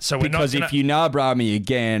nah-brad, so we're Because not gonna, if you nah-bra me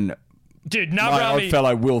again, dude, my nah-brad old me,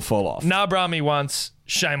 fellow will fall off. nah-brad me once,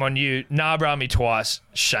 shame on you. Nah-brad me twice,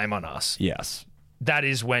 shame on us. Yes. That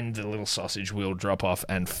is when the little sausage will drop off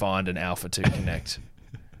and find an alpha to connect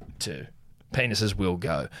to. Penises will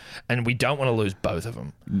go. And we don't want to lose both of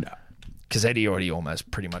them. No. Because Eddie already almost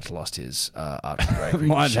pretty much lost his after the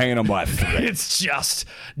Mine's hanging on by a thread. It's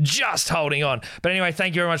just holding on. But anyway,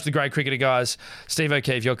 thank you very much to the great cricketer guys. Steve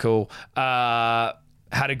O'Keefe, you're cool. Had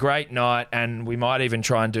a great night, and we might even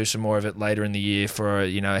try and do some more of it later in the year for,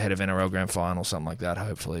 ahead of NRL Grand Final, something like that,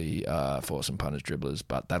 hopefully for some punters, dribblers,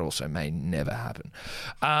 but that also may never happen.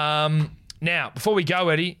 Now, before we go,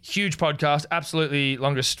 Eddie, huge podcast, absolutely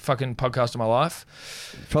longest fucking podcast of my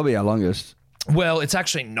life. Probably our longest. Well, it's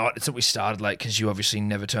actually not. It's that we started late because you obviously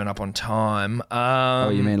never turn up on time.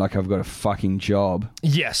 You mean like I've got a fucking job?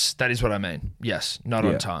 Yes, that is what I mean. Yes, not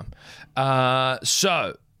on time.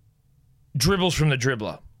 So, dribbles from the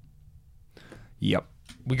dribbler. Yep.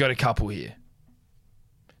 We got a couple here.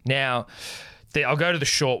 Now, I'll go to the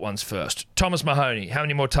short ones first. Thomas Mahoney, how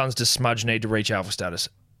many more tons does Smudge need to reach alpha status?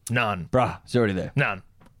 None. Bruh, it's already there. None.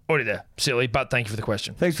 Already there. Silly, but thank you for the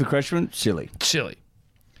question. Thanks for the question. Silly. Silly.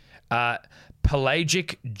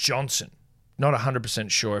 Pelagic Johnson. Not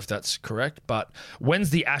 100% sure if that's correct, but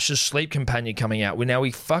when's the Ashes Sleep Companion coming out?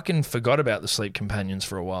 We fucking forgot about the Sleep Companions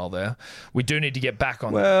for a while there. We do need to get back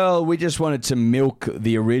on that. Well, we just wanted to milk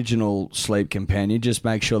the original Sleep Companion, just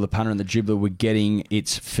make sure the punter and the dribbler were getting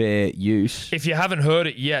its fair use. If you haven't heard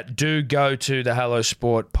it yet, do go to the Hello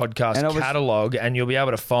Sport podcast catalogue and you'll be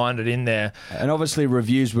able to find it in there. And obviously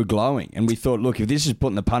reviews were glowing. And we thought, look, if this is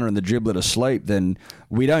putting the punter and the dribbler to sleep, then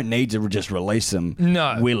we don't need to just release them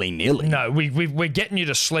willy-nilly. No, we're getting you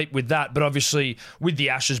to sleep with that, but obviously with the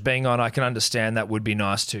Ashes being on, I can understand that would be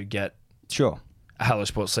nice to get a Hello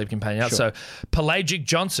Sports Sleep Companion out. Sure. So Pelagic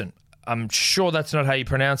Johnson, I'm sure that's not how you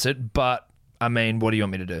pronounce it, but I mean, what do you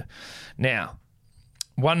want me to do? Now,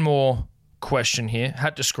 one more question here.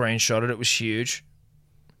 Had to screenshot it. It was huge.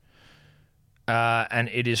 And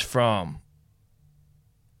it is from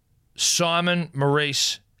Simon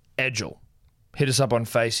Maurice Edgell. Hit us up on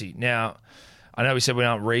Facey. Now, I know we said we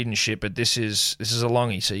aren't reading shit, but this is a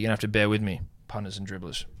longie, so you're going to have to bear with me, punters and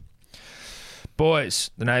dribblers. Boys,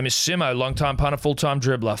 the name is Simo, long-time punter, full-time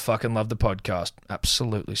dribbler. Fucking love the podcast.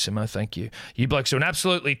 Absolutely, Simo, thank you. You blokes do an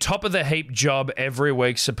absolutely top-of-the-heap job every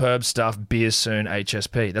week. Superb stuff. Beers soon,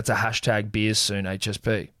 HSP. That's a hashtag, beers soon,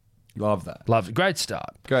 HSP. Love that. Love it. Great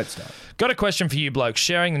start. Great start. Got a question for you blokes.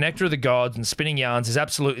 Sharing the nectar of the gods and spinning yarns is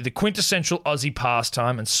absolutely the quintessential Aussie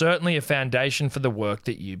pastime and certainly a foundation for the work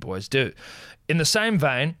that you boys do. In the same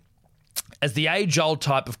vein, as the age-old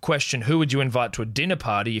type of question, who would you invite to a dinner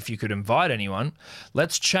party if you could invite anyone?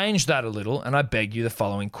 Let's change that a little, and I beg you the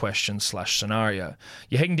following question/scenario.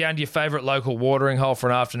 You're heading down to your favourite local watering hole for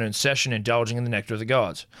an afternoon session, indulging in the nectar of the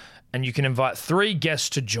gods, and you can invite 3 guests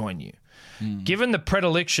to join you. Given the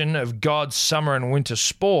predilection of God's summer and winter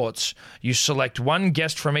sports, you select 1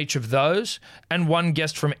 guest from each of those and 1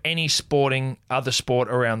 guest from any other sport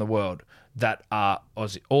around the world that are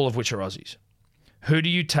Aussie, all of which are Aussies. Who do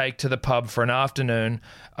you take to the pub for an afternoon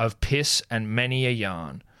of piss and many a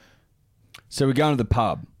yarn? So we're going to the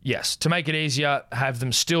pub. Yes, to make it easier, have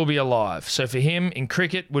them still be alive. So for him, in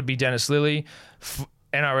cricket would be Dennis Lilly,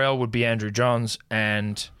 NRL would be Andrew Johns,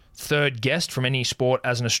 and third guest from any sport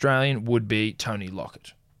as an Australian would be Tony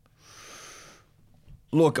Lockett.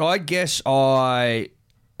 Look, I guess and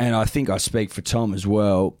I think I speak for Tom as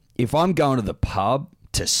well, if I'm going to the pub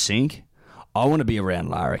to sink, I want to be around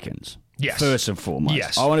larrikins. Yes. First and foremost.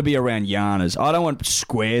 Yes. I want to be around yarners. I don't want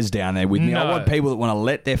squares down there with me. No. I want people that want to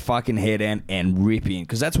let their fucking head in and rip in,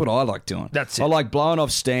 because that's what I like doing. That's it. I like blowing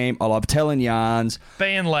off steam. I like telling yarns.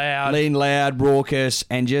 Being loud. Being loud, raucous,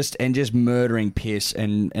 and just murdering piss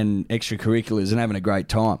and extracurriculars and having a great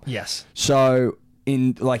time. Yes. So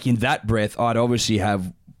in that breath,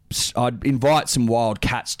 I'd invite some wild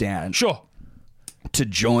cats down. Sure. To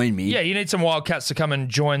join me. Yeah, you need some Wildcats to come and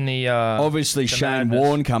join the obviously, the Shane madness.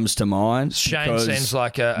 Warne comes to mind. Shane seems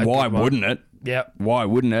like a why good one. wouldn't it? Yep. Why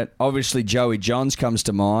wouldn't it? Obviously, Joey Johns comes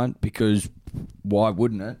to mind, because why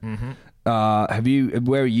wouldn't it? Mm-hmm.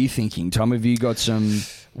 Where are you thinking, Tom? Have you got some?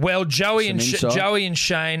 Well, Joey and insight?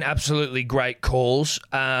 Shane, absolutely great calls.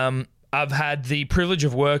 I've had the privilege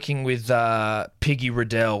of working with Piggy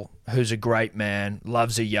Riddell, who's a great man,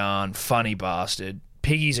 loves a yarn, funny bastard.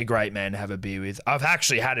 Piggy's a great man to have a beer with. I've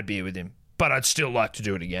actually had a beer with him, but I'd still like to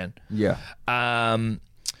do it again. Yeah.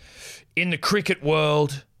 In the cricket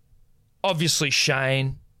world, obviously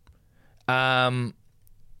Shane. Sorry,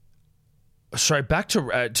 back to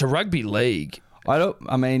rugby league.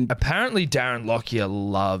 Apparently Darren Lockyer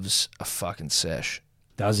loves a fucking sesh.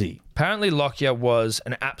 Does he? Apparently Lockyer was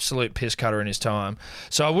an absolute piss cutter in his time.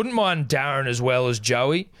 So I wouldn't mind Darren as well as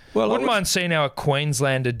Joey. Well, I wouldn't mind seeing how a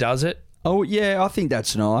Queenslander does it. Oh yeah, I think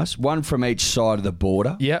that's nice. One from each side of the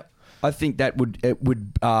border. Yep. I think that would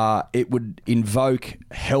invoke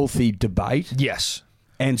healthy debate. Yes.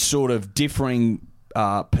 And sort of differing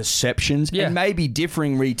perceptions, and maybe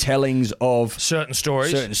differing retellings of certain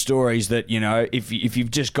stories that, you know, if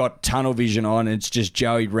you've just got tunnel vision on and it's just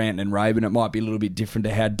Joey ranting and raving, it might be a little bit different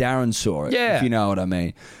to how Darren saw it, if you know what I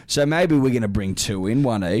mean. So maybe we're going to bring 2 in,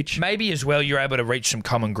 1 each. Maybe as well you're able to reach some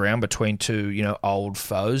common ground between 2, you know, old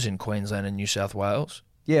foes in Queensland and New South Wales.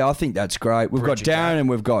 Yeah, I think that's great. We've got Darren and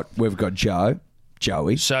we've got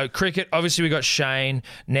Joey. So cricket, obviously we've got Shane.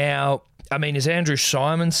 Now, I mean, is Andrew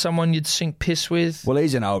Simon someone you'd sink piss with? Well,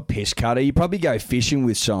 he's an old piss cutter. You probably go fishing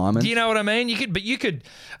with Simon. Do you know what I mean? You'd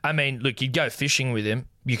go fishing with him.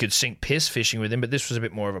 You could sink piss fishing with him, but this was a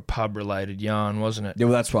bit more of a pub-related yarn, wasn't it? Yeah,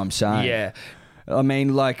 well, that's what I'm saying. Yeah. I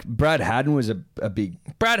mean, like, Brad Haddon was a big...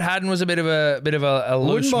 Brad Haddon was a bit of a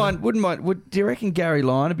loose Wouldn't mind. Do you reckon Gary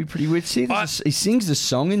Lyon would be pretty weird? See, he sings the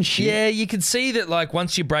song and shit. Yeah, you could see that, like,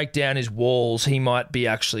 once you break down his walls, he might be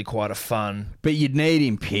actually quite a fun... But you'd need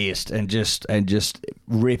him pierced and just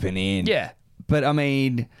ripping in. Yeah. But, I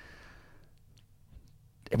mean...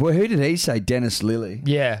 Well, who did he say? Dennis Lilly.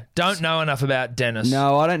 Yeah, don't know enough about Dennis.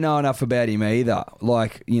 No, I don't know enough about him either.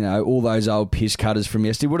 Like, you know, all those old piss cutters from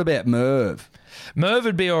yesterday. What about Merv? Merv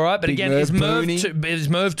would be all right, but Big again, is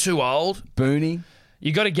Merv too old? Booney?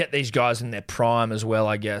 You got to get these guys in their prime as well,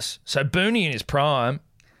 I guess. So Booney in his prime,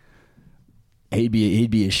 he'd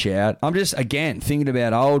be a shout. I'm just again thinking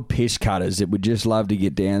about old piss cutters that would just love to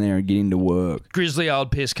get down there and get into work. Grizzly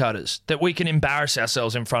old piss cutters that we can embarrass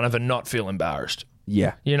ourselves in front of and not feel embarrassed.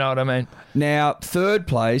 Yeah, you know what I mean. Now, third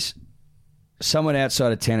place, someone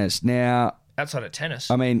outside of tennis. Now, outside of tennis,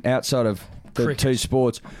 I mean outside of the cricket. 2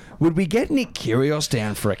 sports. Would we get Nick Kyrgios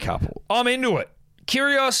down for a couple? I'm into it.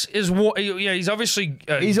 Kyrgios is, he's obviously...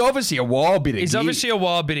 he's obviously a wild bit of gear. He's obviously a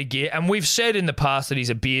wild bit of gear, and we've said in the past that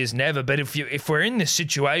he's a beers never, but if we're in this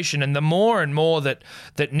situation, and the more and more that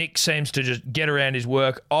Nick seems to just get around his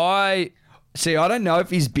work, I don't know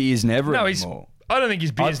if he's beers never anymore. I don't think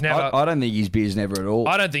his beer's never. I don't think his beer's never at all.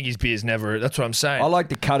 I don't think his beer's never. That's what I'm saying. I like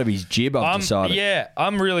the cut of his jib, I've decided. Yeah,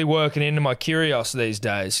 I'm really working into my Kyrgios these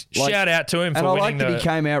days. Shout out to him for winning the And I like that he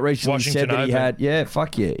came out recently and said that he had... Yeah,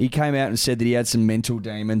 fuck yeah. He came out and said that he had some mental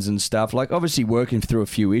demons and stuff. Like, obviously working through a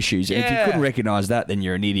few issues. And if you couldn't recognise that, then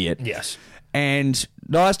you're an idiot. Yes. And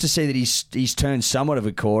nice to see that he's turned somewhat of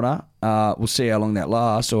a corner. We'll see how long that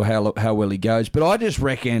lasts or how well he goes. But I just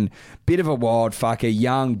reckon bit of a wild fucker,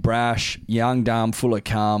 young, brash, young, dumb, full of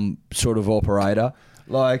calm sort of operator.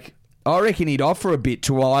 Like, I reckon he'd offer a bit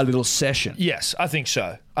to our little session. Yes, I think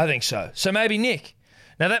so. So maybe Nick.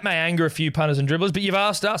 Now, that may anger a few punters and dribblers, but you've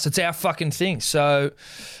asked us. It's our fucking thing. So,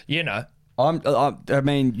 you know. I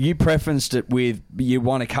mean, you preferenced it with you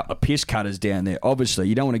want a couple of piss cutters down there. Obviously,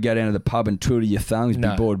 you don't want to go down to the pub and twiddle your thumbs, be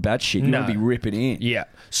bored batshit. You want to be ripping in. Yeah.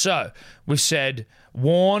 So we've said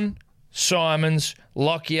Warne, Simons,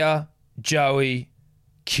 Lockyer, Joey,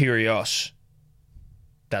 Kyrgios.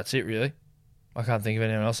 That's it, really. I can't think of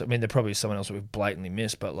anyone else. I mean, there probably is someone else that we've blatantly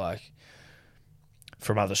missed, but like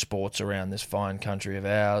from other sports around this fine country of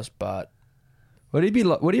ours, but. What do you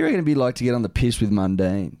reckon it'd be like to get on the piss with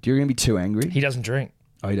Mundane? Do you reckon he'd be too angry? He doesn't drink.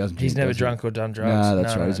 Oh, he doesn't drink. He's never drunk or done drugs. No,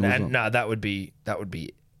 that's right. He's a Muslim. No, that would be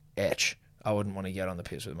etch. I wouldn't want to get on the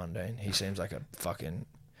piss with Mundane. He seems like a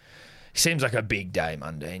big day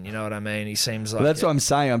Mundane. You know what I mean? He seems like. Well, that's what I'm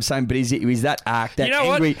saying. But is that act? That you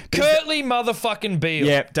know angry, what? Curtly motherfucking Beale.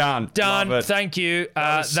 Yep, done. Thank you.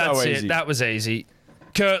 That's easy. it. That was easy.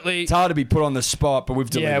 Curtly. It's hard to be put on the spot, but we've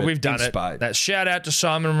delivered. Yeah, we've done it. That shout out to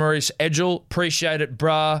Simon and Maurice Edgell. Appreciate it,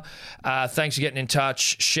 brah. Thanks for getting in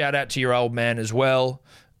touch. Shout out to your old man as well.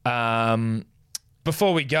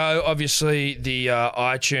 Before we go, obviously the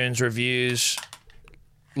iTunes reviews,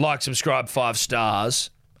 like, subscribe, 5 stars.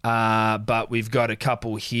 But we've got a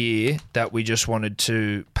couple here that we just wanted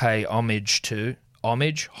to pay homage to.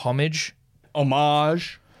 Homage.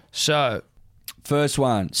 So. First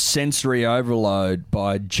one, Sensory Overload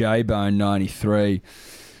by JBone93.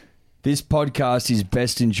 This podcast is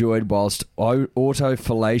best enjoyed whilst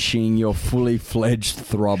auto-fellating your fully fledged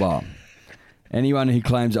throbber. Anyone who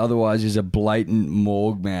claims otherwise is a blatant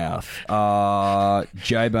morgue mouth.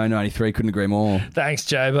 JBone93 couldn't agree more. Thanks,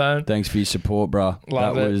 J-Bone. Thanks for your support, bruh.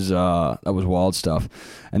 Love it. That was wild stuff.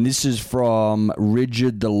 And this is from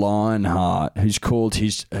Rigid the Lionheart, who's called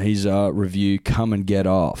his review "Come and Get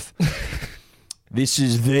Off." This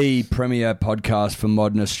is the premier podcast for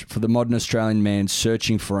the modern Australian man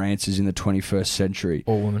searching for answers in the 21st century.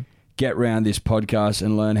 Or woman. Get round this podcast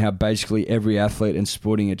and learn how basically every athlete and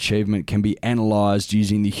sporting achievement can be analysed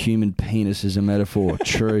using the human penis as a metaphor.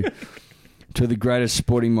 True. To the greatest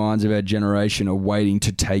sporting minds of our generation are waiting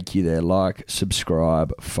to take you there. Like,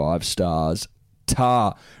 subscribe, 5 stars.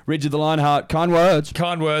 Tar. Rigid the Lionheart, kind words.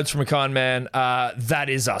 Kind words from a kind man. That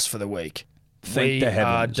is us for the week. Thank the heavens.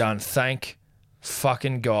 We are done. Thank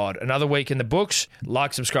fucking God. Another week in the books.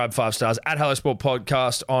 Like, subscribe, 5 stars at Hello Sport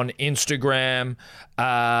Podcast on Instagram.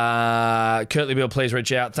 Curtly Bill, please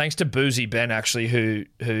reach out. Thanks to Boozy Ben, actually, who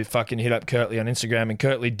fucking hit up Curtly on Instagram, and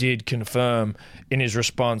Curtly did confirm in his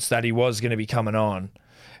response that he was going to be coming on.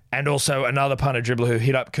 And also another punter dribbler who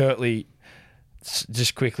hit up Curtly.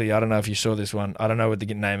 Just quickly, I don't know if you saw this one. I don't know what the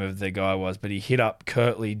name of the guy was, but he hit up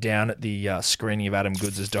Curtly down at the screening of Adam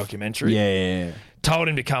Goods' documentary. Yeah. Told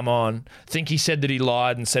him to come on. Think he said that he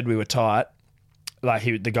lied and said we were tight. Like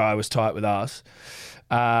the guy was tight with us.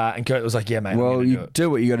 And Kurt was like, yeah, mate. Well, you do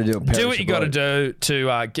what you got to do. Do what you got to do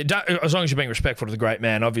to get, as long as you're being respectful to the great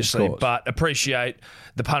man, obviously. But appreciate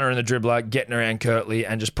the punter and the dribbler getting around Curtly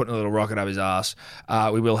and just putting a little rocket up his ass.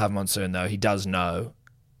 We will have him on soon, though. He does know.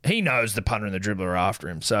 He knows the punter and the dribbler are after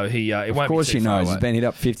him, so it won't be too far away. Of course he knows. He's been hit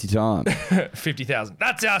up 50 times. 50,000.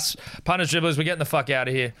 That's us. Punters, dribblers, we're getting the fuck out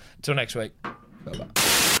of here. Until next week. Bye-bye.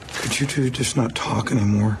 Could you two just not talk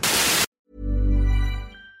anymore?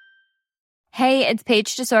 Hey, it's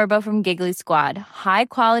Paige DeSorbo from Giggly Squad. High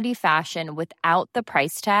quality fashion without the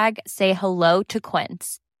price tag. Say hello to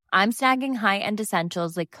Quince. I'm snagging high-end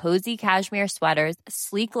essentials like cozy cashmere sweaters,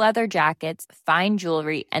 sleek leather jackets, fine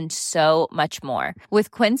jewelry, and so much more.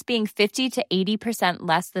 With Quince being 50 to 80%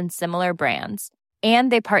 less than similar brands.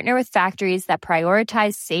 And they partner with factories that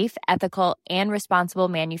prioritize safe, ethical, and responsible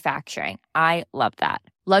manufacturing. I love that.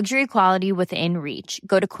 Luxury quality within reach.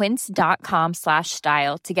 Go to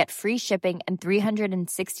quince.com/style to get free shipping and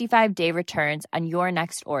 365-day returns on your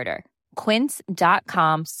next order.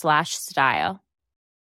 Quince.com/style.